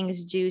many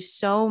things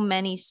so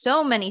many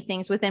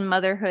things within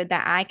motherhood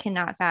that I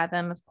cannot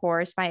fathom, of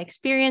course, by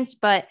experience,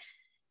 but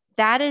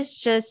that is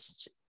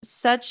just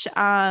such,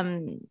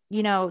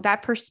 that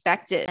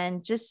perspective,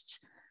 and just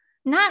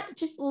not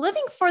just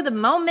living for the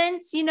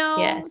moments,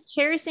 Yes.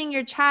 cherishing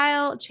your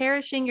child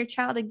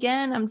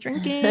again. I'm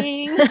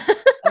drinking.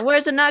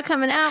 Words are not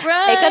coming out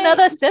right. Take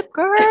another sip,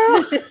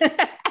 girl.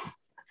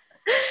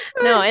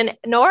 No, and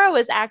Nora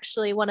was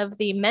actually one of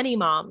the many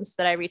moms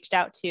that I reached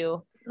out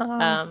to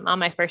on one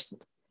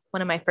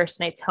of my first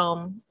nights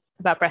home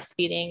about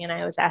breastfeeding. And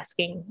I was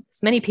asking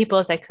as many people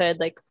as I could,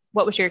 like,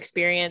 what was your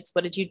experience?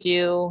 What did you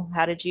do?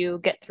 How did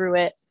you get through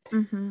it?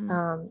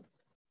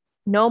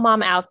 No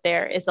mom out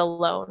there is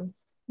alone.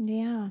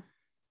 Yeah.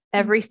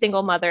 every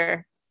single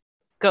mother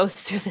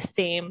goes through the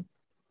same,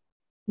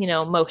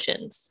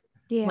 motions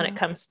when it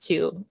comes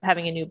to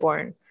having a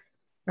newborn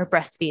or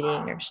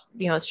breastfeeding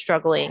or,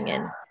 struggling.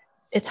 And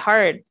it's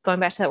hard, going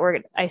back to that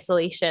word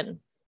isolation,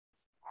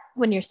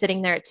 when you're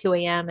sitting there at 2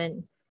 a.m.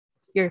 and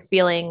you're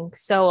feeling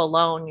so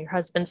alone, your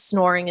husband's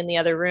snoring in the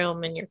other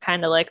room and you're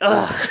kind of like,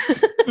 ugh.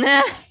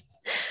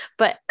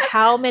 But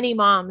how many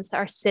moms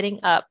are sitting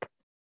up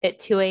at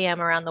 2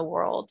 a.m. around the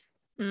world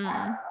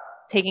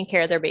taking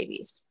care of their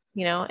babies,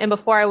 And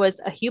before I was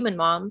a human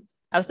mom,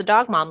 I was a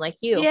dog mom like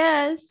you.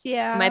 Yes.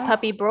 Yeah. My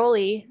puppy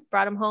Broly,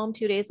 brought him home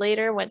 2 days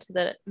later, went to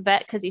the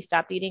vet because he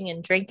stopped eating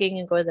and drinking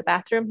and go to the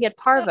bathroom. He had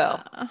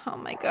parvo. Oh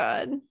my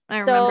God. I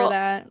remember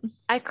that.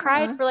 I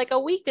cried for like a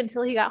week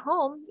until he got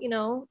home.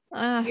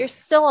 You're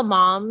still a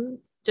mom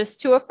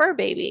just to a fur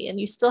baby and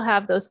you still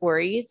have those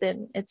worries.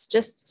 And it's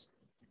just,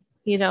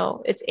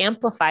 it's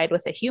amplified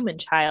with a human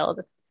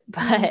child,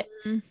 but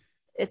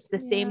it's the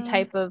same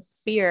type of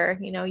fear.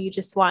 You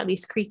just want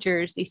these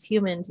creatures, these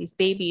humans, these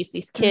babies,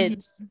 these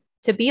kids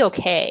to be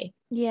okay.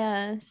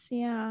 Yes.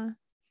 Yeah.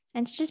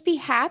 And to just be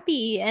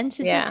happy and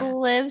to just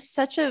live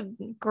such a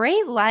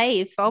great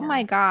life. Oh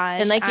my gosh.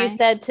 And like you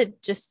said, to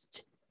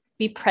just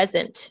be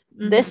present.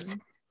 This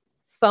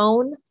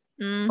phone,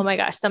 oh my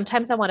gosh,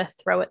 sometimes I want to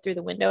throw it through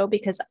the window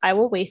because I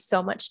will waste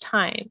so much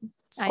time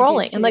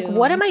scrolling. I'm like,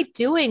 what am I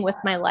doing with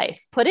my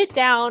life? Put it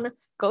down,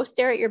 go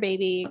stare at your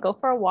baby, go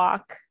for a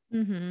walk.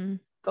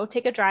 Go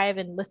take a drive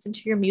and listen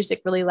to your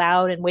music really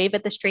loud and wave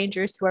at the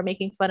strangers who are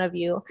making fun of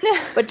you.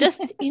 But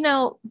just,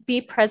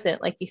 be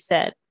present, like you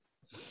said.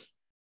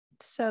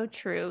 So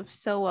true.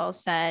 So well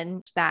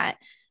said. That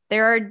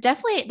there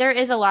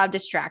is a lot of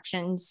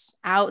distractions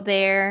out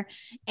there.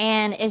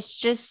 And it's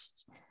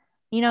just,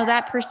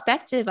 that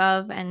perspective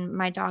of, and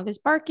my dog is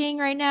barking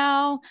right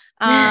now.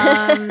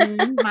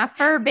 My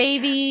fur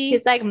baby.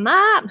 He's like,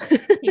 Mom.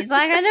 He's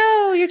like, I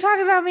know you're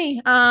talking about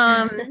me.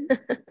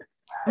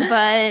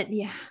 But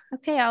yeah.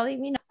 Okay. I'll leave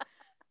you know.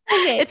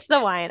 Okay. It's the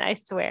wine, I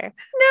swear.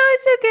 No,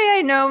 it's okay.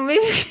 I know.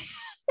 Maybe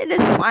it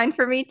is wine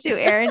for me too,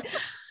 Erin.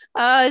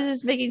 It's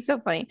just making so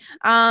funny.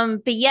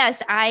 But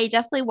yes, I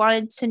definitely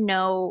wanted to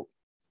know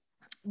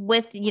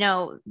with,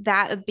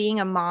 that of being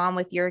a mom,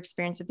 with your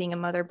experience of being a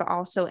mother, but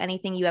also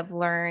anything you have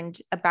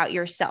learned about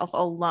yourself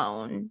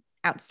alone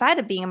outside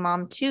of being a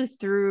mom too,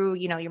 through,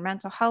 your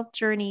mental health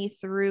journey,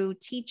 through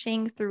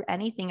teaching, through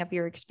anything of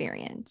your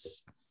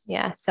experience.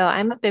 Yeah. So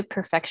I'm a big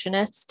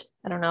perfectionist.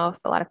 I don't know if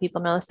a lot of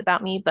people know this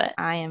about me, but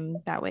I am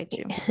that way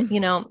too.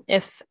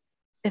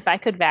 If I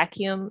could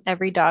vacuum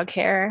every dog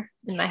hair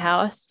in my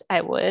house, I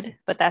would,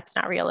 but that's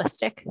not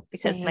realistic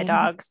because my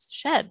dogs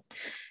shed.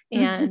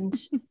 And,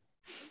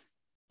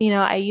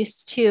 I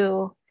used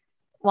to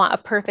want a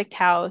perfect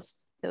house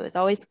that was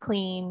always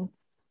clean.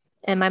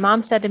 And my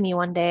mom said to me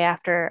one day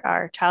after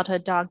our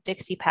childhood dog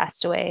Dixie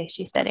passed away,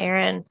 she said,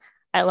 Erin,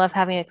 I love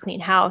having a clean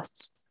house,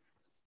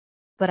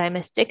 but I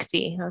miss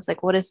Dixie. And I was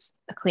like, what does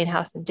a clean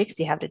house and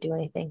Dixie have to do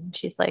anything? And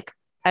she's like,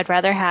 I'd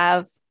rather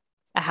have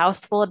a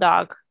house full of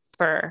dog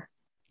fur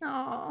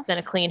than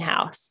a clean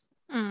house.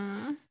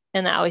 And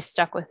that always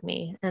stuck with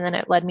me. And then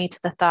it led me to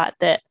the thought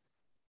that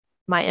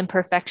my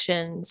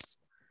imperfections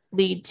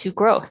lead to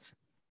growth.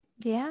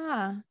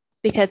 Yeah.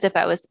 Because if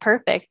I was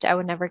perfect, I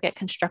would never get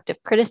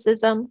constructive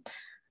criticism.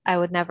 I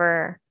would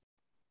never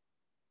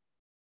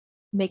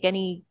make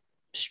any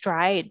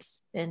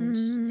strides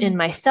in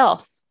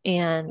myself.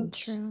 And,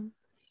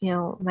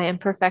 my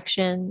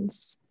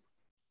imperfections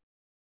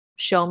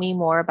show me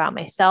more about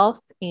myself.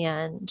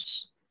 And,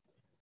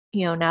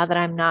 now that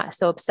I'm not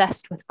so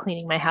obsessed with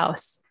cleaning my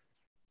house,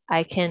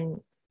 I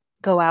can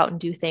go out and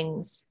do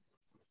things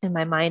and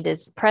my mind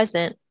is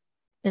present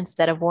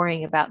instead of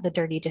worrying about the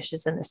dirty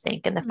dishes in the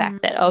sink and the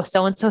fact that,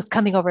 so-and-so is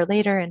coming over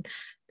later and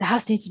the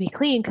house needs to be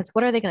clean because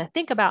what are they going to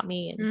think about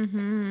me?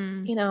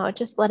 And,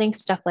 just letting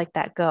stuff like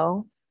that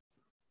go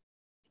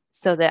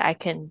so that I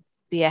can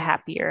be a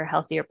happier,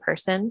 healthier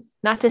person.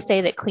 Not to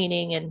say that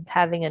cleaning and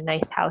having a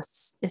nice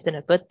house isn't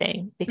a good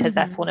thing, because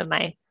that's one of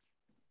my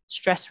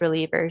stress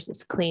relievers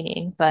is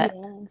cleaning, but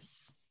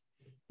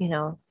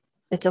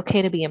it's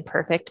okay to be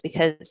imperfect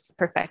because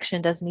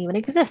perfection doesn't even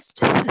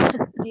exist.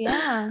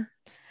 Yeah,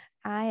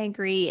 I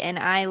agree. And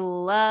I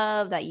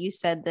love that you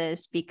said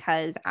this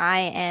because I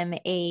am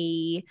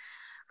a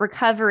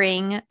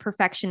recovering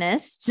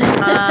perfectionist.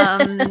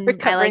 I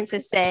like to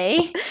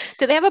say,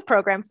 do they have a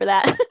program for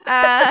that?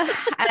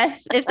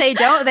 If they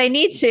don't, they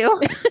need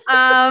to.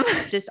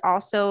 Just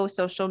also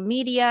social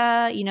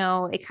media,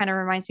 it kind of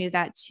reminds me of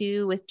that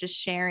too, with just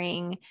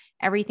sharing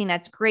everything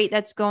that's great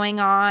that's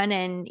going on.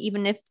 And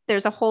even if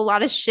there's a whole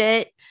lot of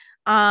shit,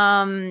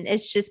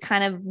 it's just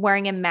kind of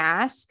wearing a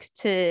mask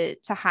to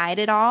hide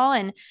it all.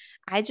 And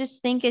I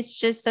just think it's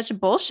just such a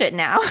bullshit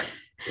now,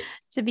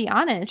 to be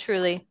honest.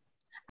 Truly.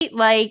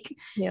 Like,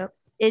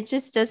 it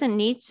just doesn't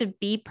need to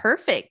be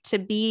perfect to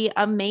be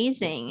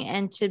amazing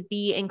and to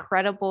be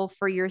incredible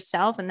for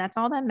yourself. And that's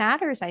all that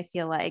matters, I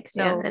feel like.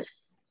 So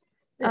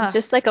it's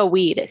just like a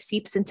weed, it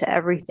seeps into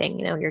everything,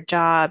 your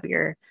job,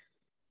 your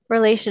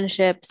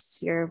relationships,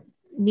 your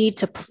need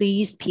to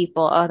please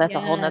people. Oh, that's a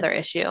whole nother Yes.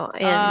 issue.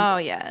 And Oh,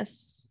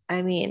 yes.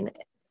 I mean,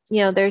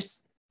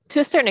 there's, to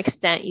a certain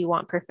extent, you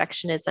want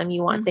perfectionism.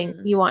 You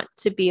want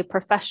to be a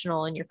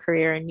professional in your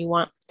career, and you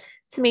want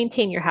to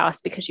maintain your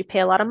house because you pay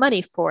a lot of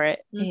money for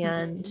it.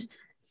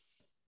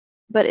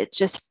 But it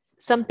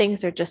just, some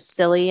things are just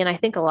silly. And I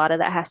think a lot of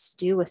that has to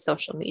do with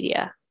social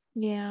media.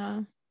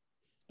 Yeah.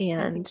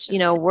 And,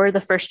 we're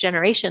the first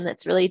generation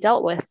that's really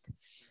dealt with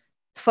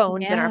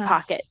phones in our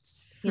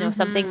pockets.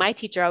 Something my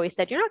teacher always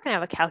said, you're not going to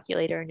have a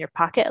calculator in your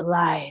pocket.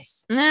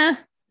 Lies. No,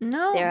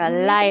 they're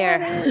a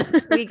liar.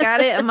 We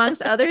got it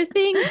amongst other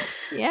things.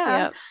 Yeah.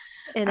 Yep.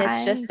 And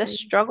it's just a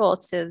struggle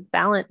to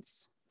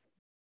balance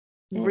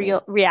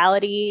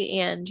reality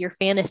and your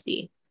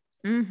fantasy.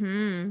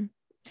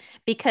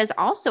 Because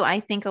also I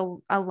think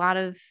a lot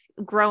of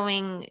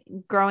growing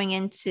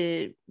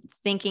into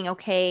thinking,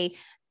 okay,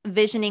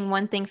 visioning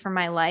one thing for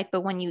my life,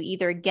 but when you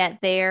either get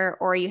there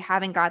or you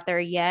haven't got there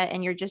yet,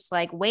 and you're just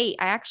like, wait,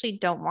 I actually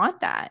don't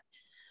want that.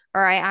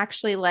 Or I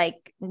actually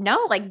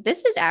no,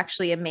 this is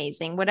actually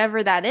amazing.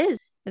 Whatever that is,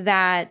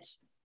 that,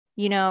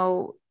 you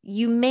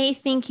may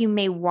think you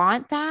may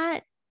want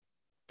that,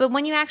 but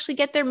when you actually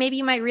get there, maybe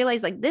you might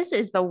realize this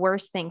is the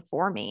worst thing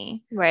for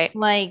me. Right.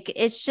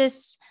 It's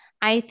just,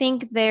 I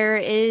think there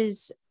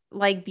is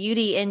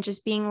beauty in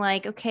just being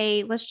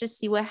okay, let's just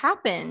see what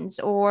happens.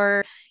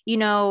 Or,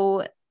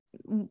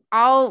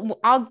 I'll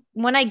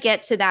when I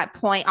get to that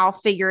point, I'll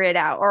figure it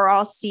out, or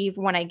I'll see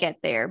when I get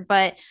there.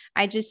 But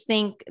I just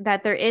think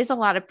that there is a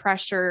lot of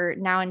pressure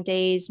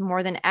nowadays,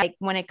 more than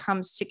when it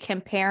comes to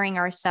comparing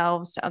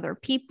ourselves to other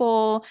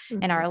people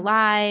in our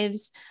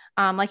lives.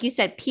 Like you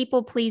said,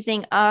 people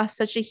pleasing,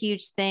 such a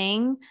huge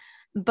thing.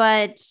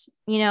 But,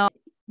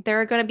 there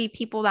are going to be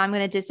people that I'm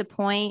going to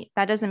disappoint.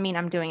 That doesn't mean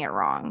I'm doing it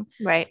wrong.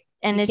 Right.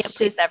 And you it's can't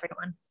please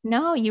everyone.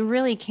 No, you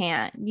really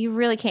can't. You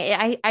really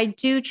can't. I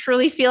do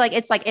truly feel like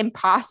it's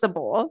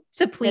impossible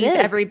to please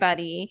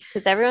everybody.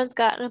 Because everyone's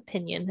got an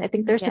opinion. I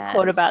think there's a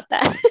quote about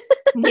that.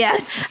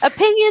 Yes.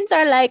 Opinions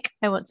are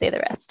I won't say the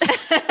rest.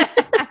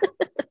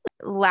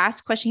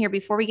 Last question here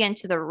before we get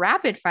into the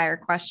rapid fire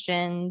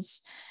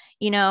questions,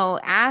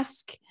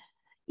 ask,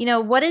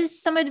 what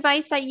is some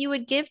advice that you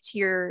would give to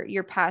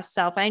your past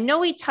self? I know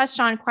we touched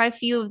on quite a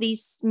few of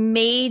these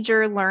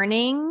major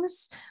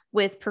learnings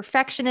with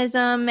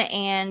perfectionism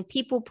and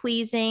people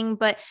pleasing,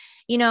 but,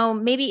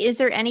 maybe is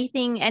there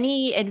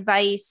any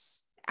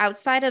advice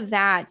outside of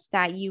that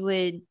you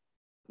would,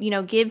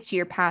 give to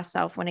your past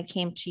self when it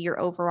came to your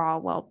overall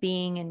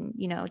well-being and,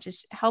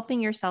 just helping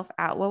yourself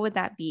out? What would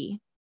that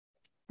be?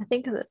 I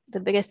think the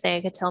biggest thing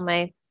I could tell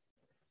my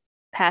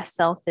past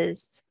self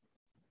is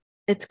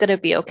it's going to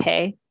be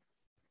okay.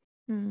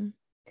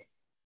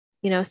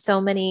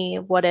 So many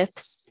what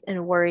ifs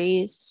and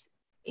worries.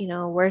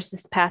 Where's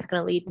this path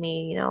going to lead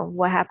me?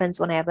 What happens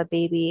when I have a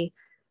baby?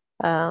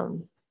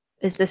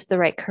 Is this the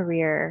right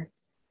career?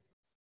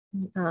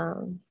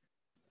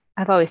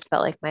 I've always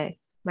felt like my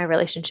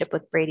relationship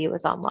with Brady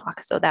was on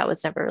lock. So that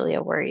was never really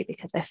a worry,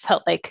 because I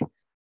felt like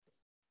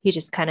he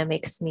just kind of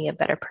makes me a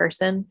better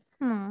person.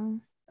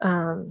 And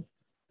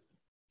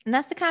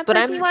that's the kind of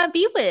person you want to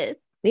be with.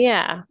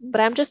 Yeah.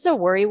 But I'm just a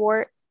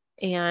worrywart,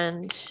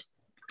 and,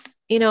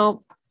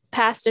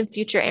 past and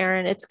future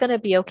Erin, it's going to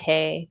be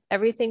okay.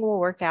 Everything will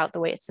work out the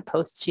way it's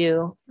supposed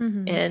to.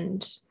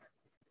 And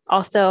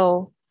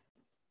also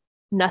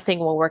nothing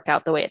will work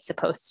out the way it's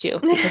supposed to,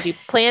 because you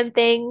plan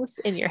things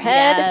in your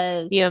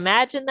head, you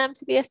imagine them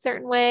to be a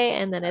certain way,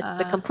 and then it's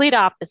the complete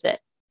opposite.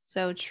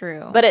 So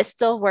true. But it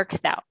still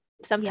works out,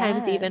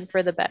 sometimes even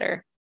for the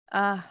better.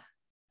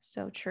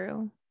 So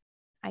true.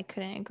 I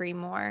couldn't agree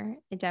more.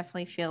 I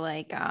definitely feel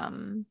like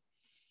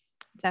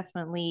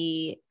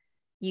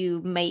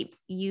you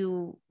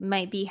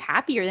might be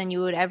happier than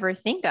you would ever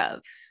think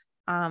of,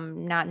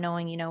 not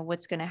knowing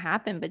what's going to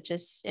happen, but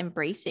just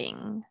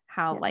embracing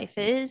how life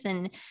is,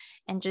 and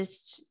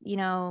just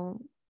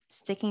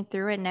sticking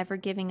through it, never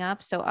giving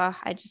up. So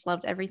I just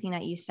loved everything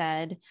that you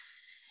said.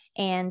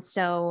 And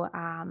so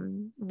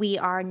we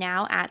are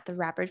now at the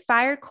rapid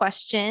fire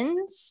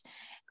questions.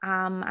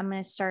 I'm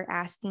going to start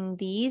asking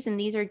these, and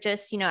these are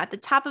just at the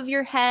top of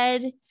your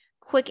head,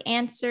 quick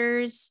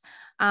answers.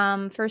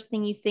 First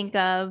thing you think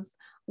of: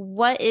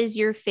 what is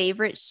your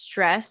favorite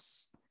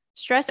stress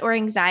or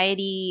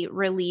anxiety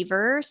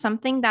reliever?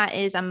 Something that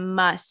is a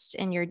must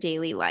in your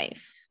daily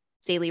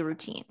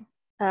routine.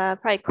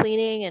 Probably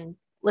cleaning and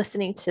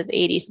listening to the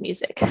 80s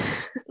music.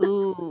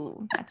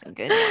 Ooh, that's a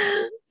good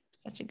one.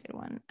 Such a good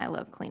one. I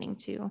love cleaning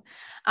too.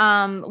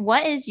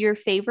 What is your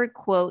favorite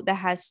quote that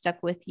has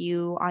stuck with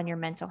you on your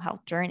mental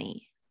health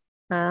journey?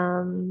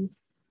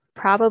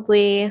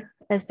 Probably,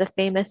 as the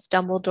famous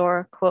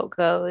Dumbledore quote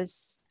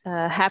goes,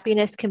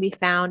 happiness can be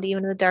found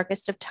even in the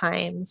darkest of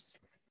times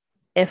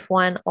if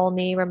one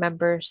only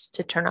remembers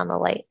to turn on the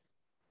light.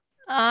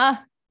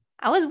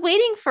 I was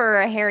waiting for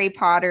a Harry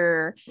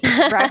Potter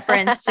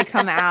reference to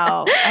come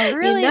out. I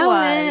really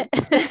was.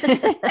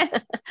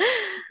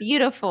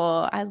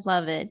 Beautiful. I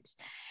love it.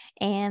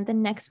 And the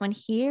next one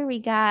here, we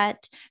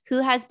got: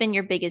 who has been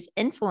your biggest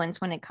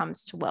influence when it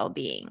comes to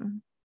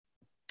well-being?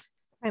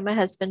 By my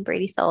husband,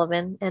 Brady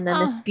Sullivan. And then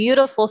this Oh.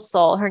 beautiful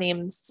soul, her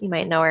name's, you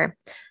might know her,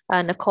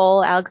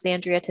 Nicole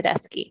Alexandria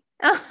Tedeschi.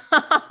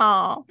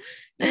 Oh,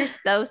 you're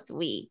so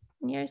sweet.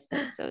 You're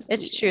so sweet.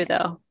 It's true,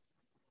 though.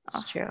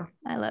 It's true.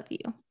 I love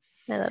you.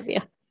 I love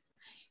you.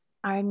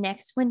 Our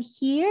next one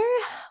here.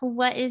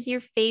 What is your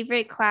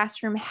favorite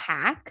classroom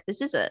hack?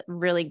 This is a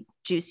really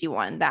juicy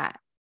one that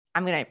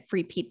I'm going to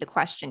repeat the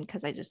question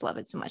because I just love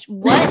it so much.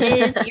 What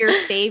is your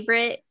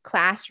favorite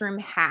classroom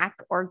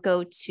hack or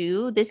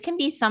go-to? This can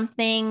be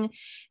something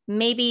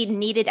maybe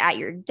needed at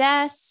your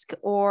desk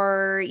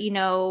or,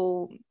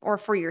 or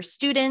for your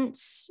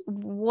students.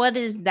 What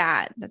is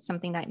that? That's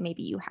something that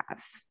maybe you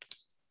have.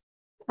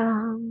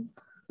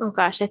 Oh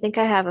gosh, I think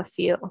I have a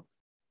few.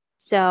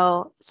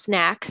 So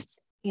snacks,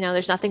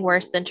 there's nothing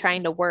worse than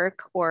trying to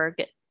work or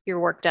get your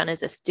work done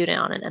as a student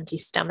on an empty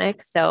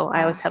stomach. So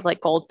I always have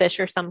like goldfish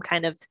or some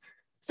kind of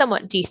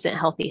somewhat decent,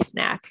 healthy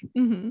snack.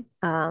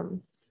 Mm-hmm.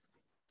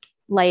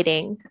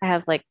 Lighting. I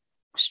have like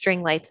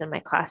string lights in my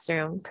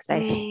classroom because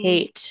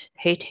I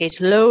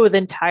loathe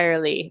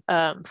entirely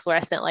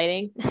fluorescent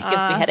lighting. It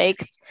gives me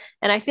headaches.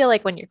 And I feel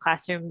like when your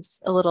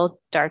classroom's a little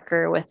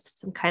darker with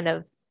some kind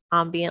of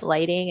ambient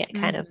lighting, it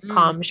kind of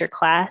calms your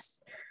class.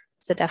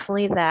 So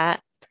definitely that.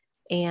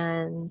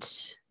 And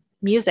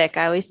music.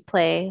 I always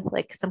play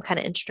like some kind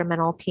of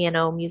instrumental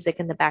piano music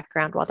in the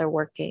background while they're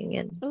working,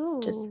 and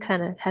just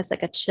kind of has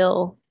like a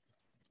chill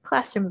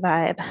classroom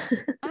vibe.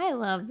 I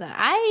love that.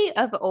 I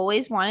have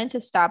always wanted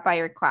to stop by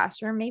your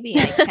classroom. Maybe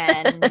I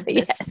can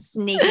just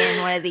sneak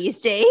in one of these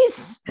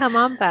days. Come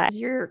on by.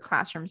 Your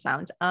classroom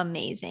sounds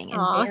amazing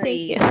and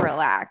very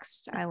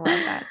relaxed. I love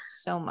that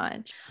so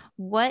much.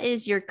 What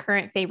is your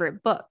current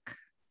favorite book?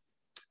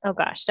 Oh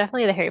gosh,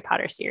 definitely the Harry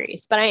Potter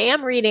series. But I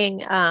am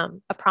reading A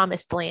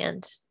Promised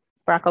Land,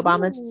 Barack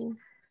Obama's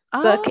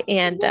book.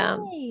 And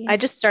I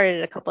just started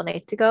it a couple of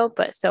nights ago,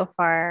 but so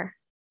far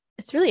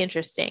it's really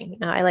interesting.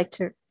 I like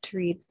to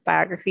read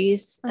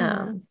biographies,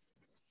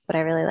 but I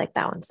really like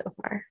that one so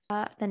far.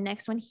 The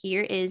next one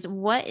here is,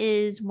 what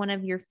is one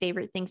of your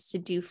favorite things to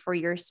do for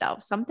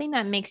yourself? Something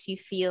that makes you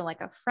feel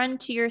like a friend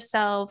to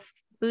yourself,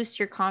 boosts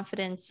your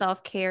confidence,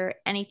 self-care,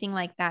 anything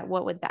like that.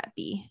 What would that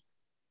be?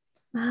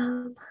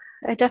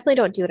 I definitely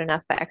don't do it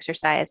enough, but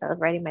exercise. I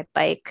love riding my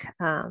bike,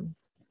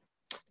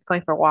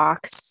 going for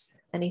walks,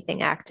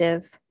 anything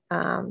active,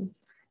 and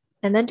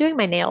then doing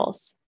my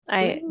nails.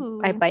 I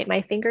bite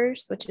my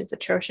fingers, which is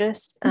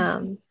atrocious.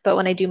 But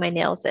when I do my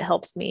nails, it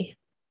helps me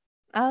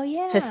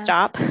to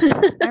stop.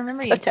 I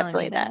remember you telling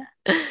me that.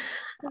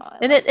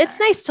 And it's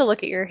nice to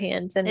look at your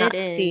hands and not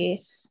see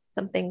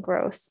something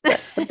gross,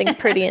 but something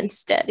pretty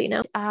instead,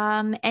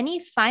 Any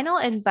final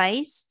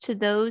advice to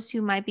those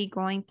who might be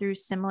going through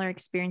similar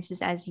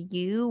experiences as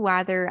you,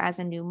 whether as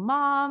a new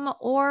mom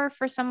or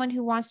for someone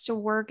who wants to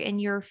work in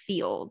your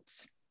field?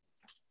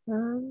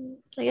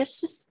 I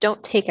guess just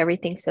don't take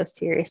everything so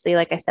seriously.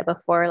 Like I said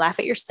before, laugh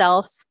at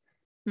yourself,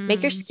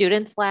 make your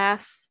students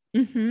laugh.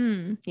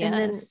 Mm-hmm. Yes. And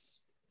then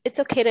it's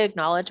okay to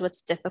acknowledge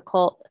what's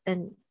difficult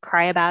and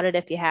cry about it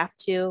if you have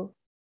to,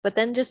 but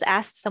then just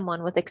ask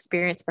someone with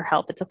experience for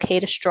help. It's okay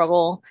to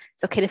struggle.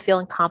 It's okay to feel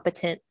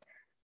incompetent,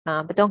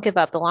 but don't give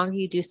up. The longer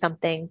you do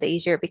something, the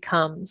easier it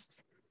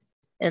becomes.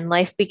 And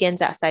life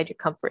begins outside your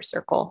comfort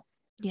circle.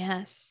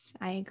 Yes,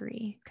 I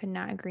agree. Could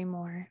not agree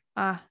more.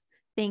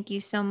 Thank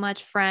you so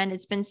much, friend.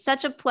 It's been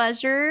such a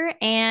pleasure.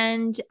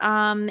 And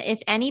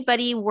if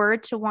anybody were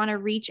to want to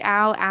reach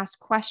out, ask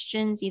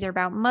questions either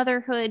about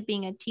motherhood,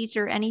 being a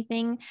teacher,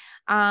 anything,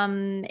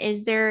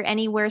 is there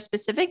anywhere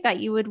specific that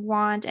you would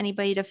want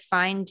anybody to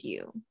find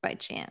you by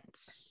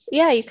chance?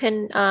 Yeah, you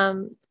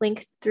can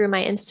link through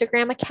my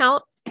Instagram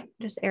account,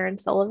 just Erin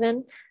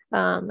Sullivan.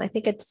 I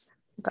think it's,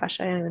 gosh,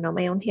 I don't even know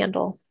my own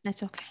handle.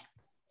 That's okay.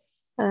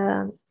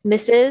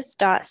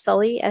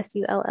 Mrs.Sully,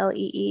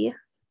 Sullee.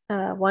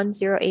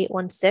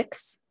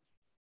 10816,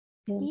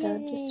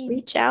 and just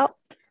reach out.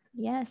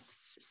 Yes,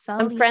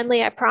 Sully. I'm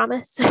friendly, I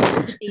promise.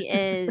 She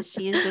is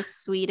the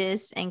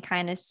sweetest and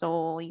kindest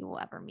soul you will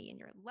ever meet in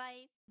your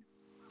life.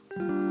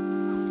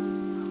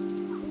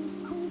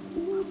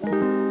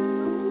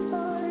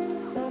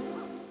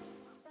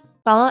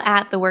 Follow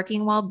at The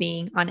Working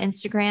Wellbeing on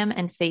Instagram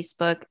and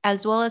Facebook,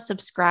 as well as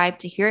subscribe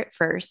to hear it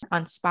first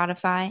on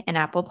Spotify and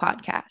Apple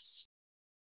Podcasts.